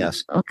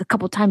yes, a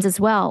couple of times as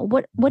well.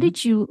 What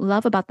did you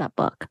love about that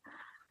book?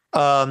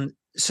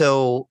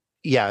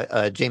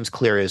 James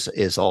Clear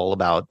is all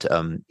about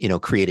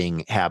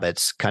creating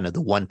habits, kind of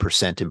the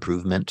 1%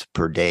 improvement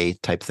per day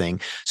type thing.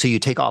 So you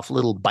take off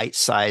little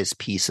bite-sized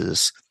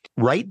pieces,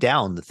 write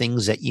down the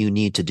things that you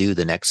need to do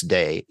the next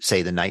day,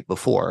 say the night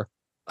before,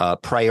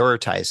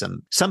 prioritize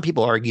them. Some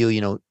people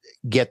argue,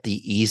 get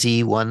the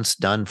easy ones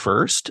done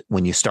first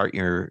when you start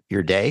your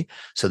day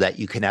so that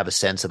you can have a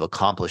sense of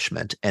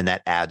accomplishment, and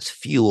that adds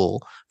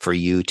fuel for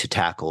you to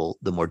tackle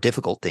the more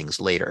difficult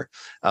things later.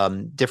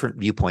 Different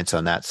viewpoints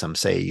on that. Some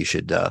say you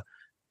should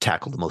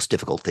tackle the most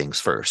difficult things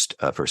first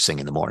thing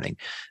in the morning.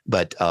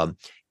 But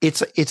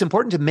it's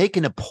important to make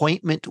an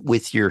appointment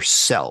with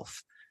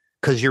yourself,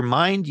 because your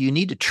mind, you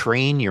need to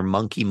train your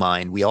monkey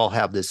mind. We all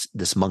have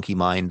this monkey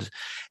mind,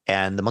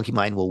 and the monkey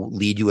mind will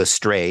lead you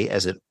astray,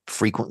 as it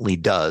frequently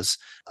does,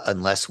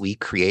 unless we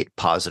create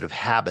positive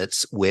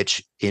habits,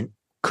 which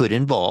could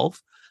involve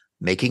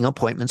making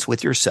appointments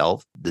with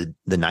yourself the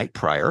night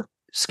prior,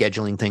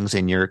 scheduling things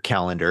in your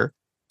calendar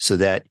so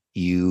that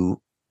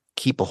you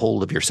keep a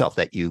hold of yourself,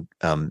 that you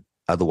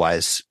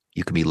otherwise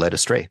you can be led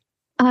astray.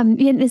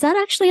 Is that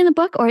actually in the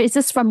book, or is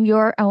this from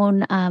your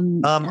own?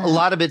 A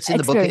lot of it's in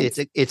experience?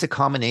 the book. It's a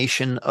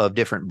combination of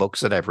different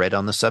books that I've read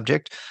on the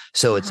subject.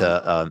 So it's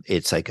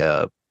like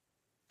a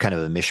kind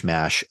of a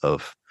mishmash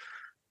of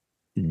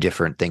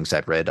different things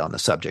I've read on the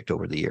subject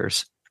over the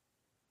years.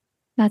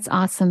 That's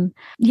awesome.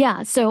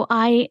 Yeah. So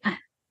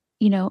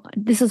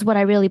this is what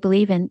I really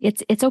believe in.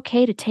 It's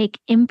okay to take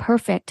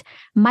imperfect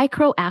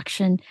micro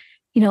action,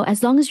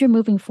 as long as you're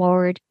moving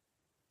forward,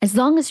 as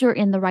long as you're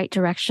in the right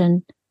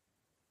direction,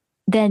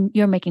 then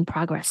you're making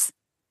progress.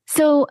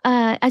 So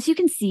as you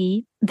can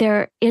see,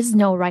 there is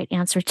no right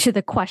answer to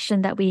the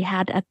question that we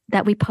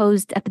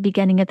posed at the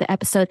beginning of the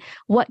episode.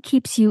 What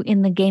keeps you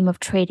in the game of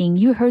trading?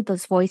 You heard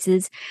those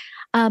voices.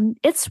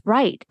 It's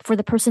right for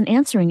the person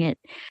answering it.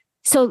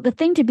 So the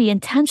thing to be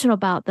intentional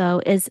about,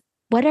 though, is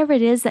whatever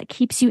it is that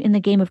keeps you in the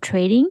game of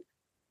trading,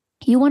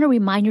 you want to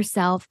remind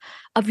yourself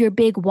of your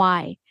big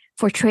why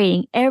for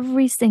trading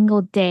every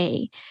single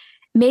day.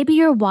 Maybe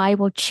your why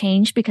will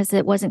change because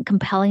it wasn't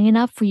compelling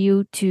enough for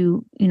you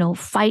to,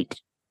 fight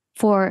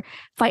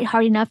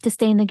hard enough to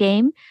stay in the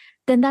game.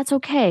 Then that's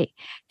okay.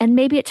 And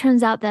maybe it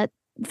turns out that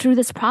through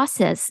this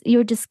process,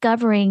 you're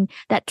discovering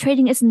that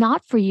trading is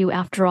not for you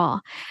after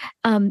all.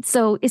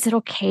 So is it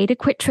okay to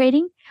quit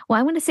trading? Well,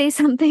 I want to say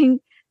something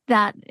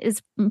that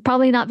is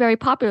probably not very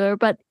popular,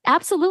 but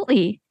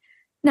absolutely.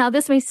 Now,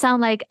 this may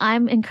sound like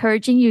I'm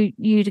encouraging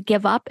you to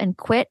give up and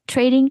quit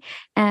trading,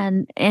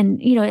 and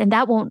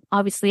that won't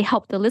obviously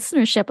help the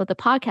listenership of the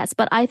podcast,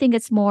 but I think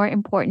it's more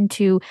important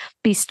to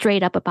be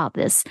straight up about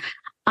this.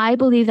 I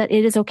believe that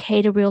it is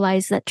okay to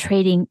realize that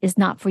trading is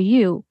not for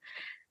you,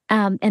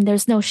 and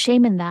there's no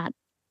shame in that.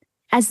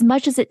 As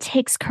much as it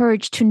takes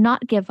courage to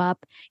not give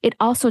up, it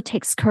also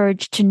takes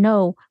courage to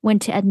know when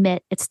to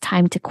admit it's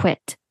time to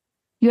quit.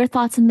 Your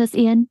thoughts on this,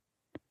 Ian?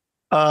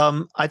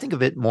 I think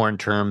of it more in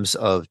terms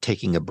of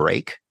taking a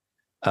break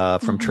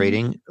from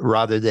trading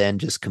rather than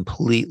just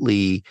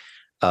completely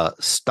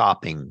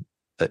stopping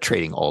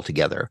trading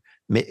altogether.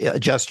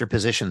 Adjust your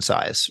position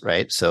size,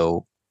 right?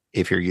 So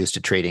if you're used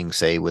to trading,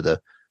 say, with a,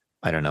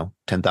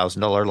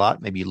 $10,000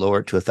 lot, maybe lower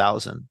it to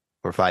 1,000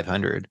 or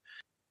 500.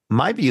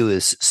 My view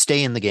is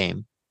stay in the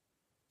game,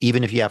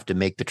 even if you have to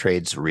make the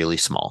trades really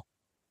small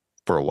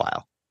for a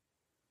while.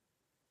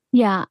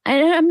 Yeah,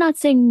 and I'm not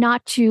saying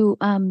not to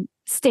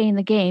stay in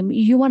the game.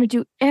 You want to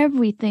do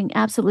everything,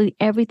 absolutely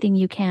everything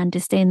you can to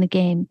stay in the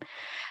game.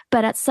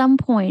 But at some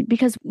point,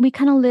 because we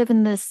kind of live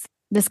in this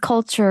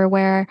culture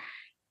where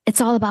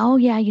it's all about,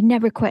 you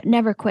never quit,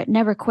 never quit,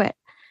 never quit.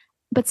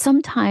 But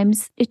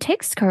sometimes it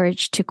takes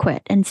courage to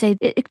quit and say,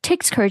 it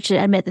takes courage to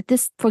admit that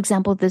this, for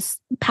example, this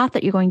path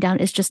that you're going down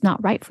is just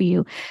not right for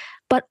you.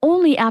 But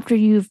only after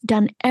you've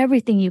done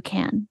everything you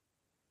can.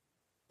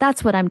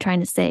 That's what I'm trying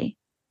to say.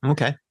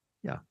 Okay.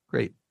 Yeah,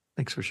 great.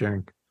 Thanks for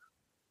sharing.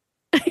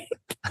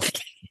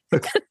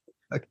 Okay.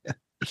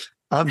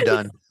 I'm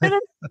done. No,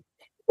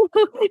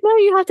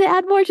 you have to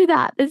add more to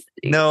that.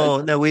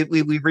 No, we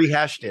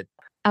rehashed it.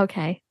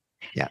 Okay.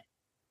 Yeah.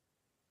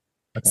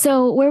 Okay.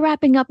 So we're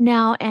wrapping up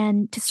now,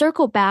 and to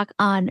circle back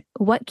on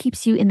what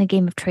keeps you in the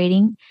game of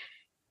trading,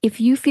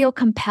 if you feel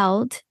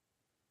compelled,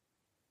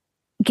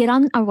 get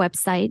on our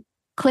website,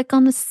 click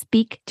on the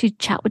Speak to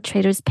Chat with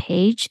Traders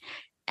page,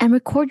 and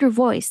record your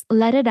voice.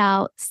 Let it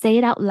out, say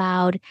it out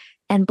loud,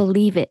 and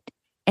believe it.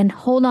 And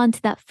hold on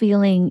to that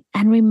feeling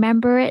and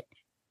remember it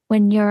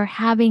when you're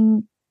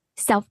having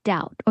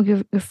self-doubt or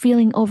you're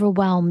feeling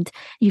overwhelmed.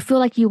 You feel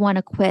like you want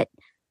to quit.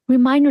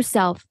 Remind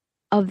yourself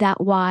of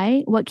that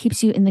why, what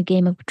keeps you in the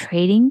game of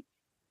trading,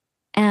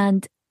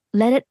 and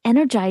let it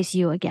energize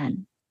you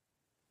again.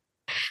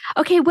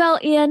 Okay, well,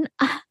 Ian,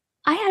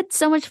 I had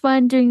so much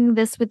fun doing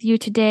this with you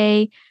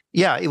today.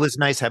 Yeah, it was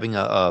nice having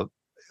a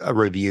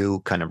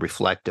review, kind of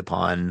reflect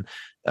upon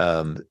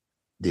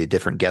the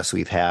different guests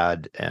we've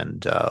had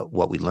and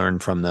what we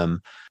learned from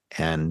them,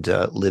 and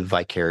live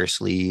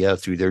vicariously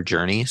through their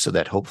journey, so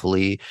that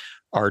hopefully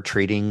our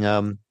trading,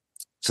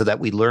 so that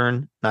we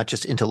learn not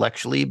just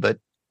intellectually, but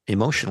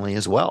emotionally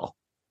as well.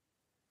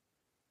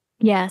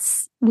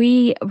 Yes,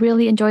 we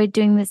really enjoyed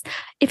doing this.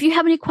 If you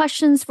have any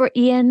questions for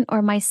Ian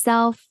or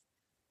myself,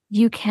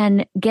 you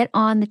can get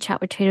on the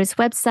Chat with Traders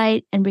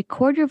website and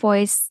record your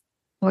voice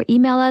or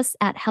email us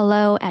at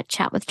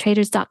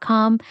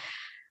hello@chatwithtraders.com.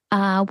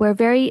 We're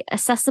very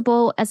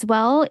accessible as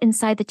well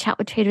inside the Chat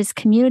with Traders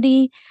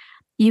community.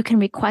 You can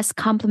request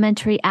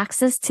complimentary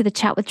access to the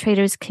Chat with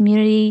Traders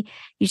community.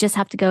 You just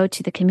have to go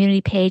to the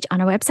community page on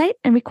our website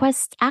and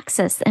request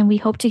access. And we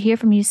hope to hear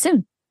from you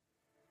soon.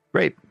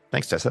 Great.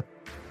 Thanks, Tessa.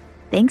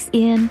 Thanks,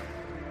 Ian.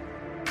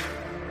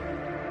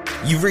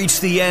 You've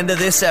reached the end of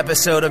this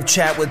episode of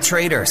Chat with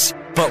Traders.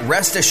 But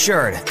rest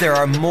assured, there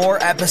are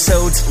more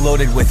episodes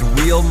loaded with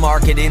real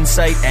market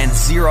insight and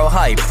zero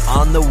hype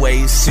on the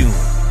way soon.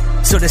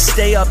 So to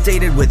stay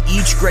updated with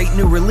each great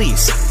new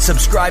release,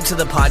 subscribe to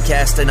the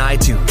podcast in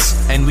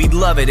iTunes. And we'd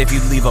love it if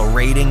you'd leave a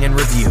rating and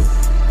review.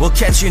 We'll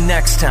catch you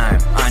next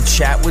time on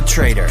Chat with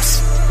Traders.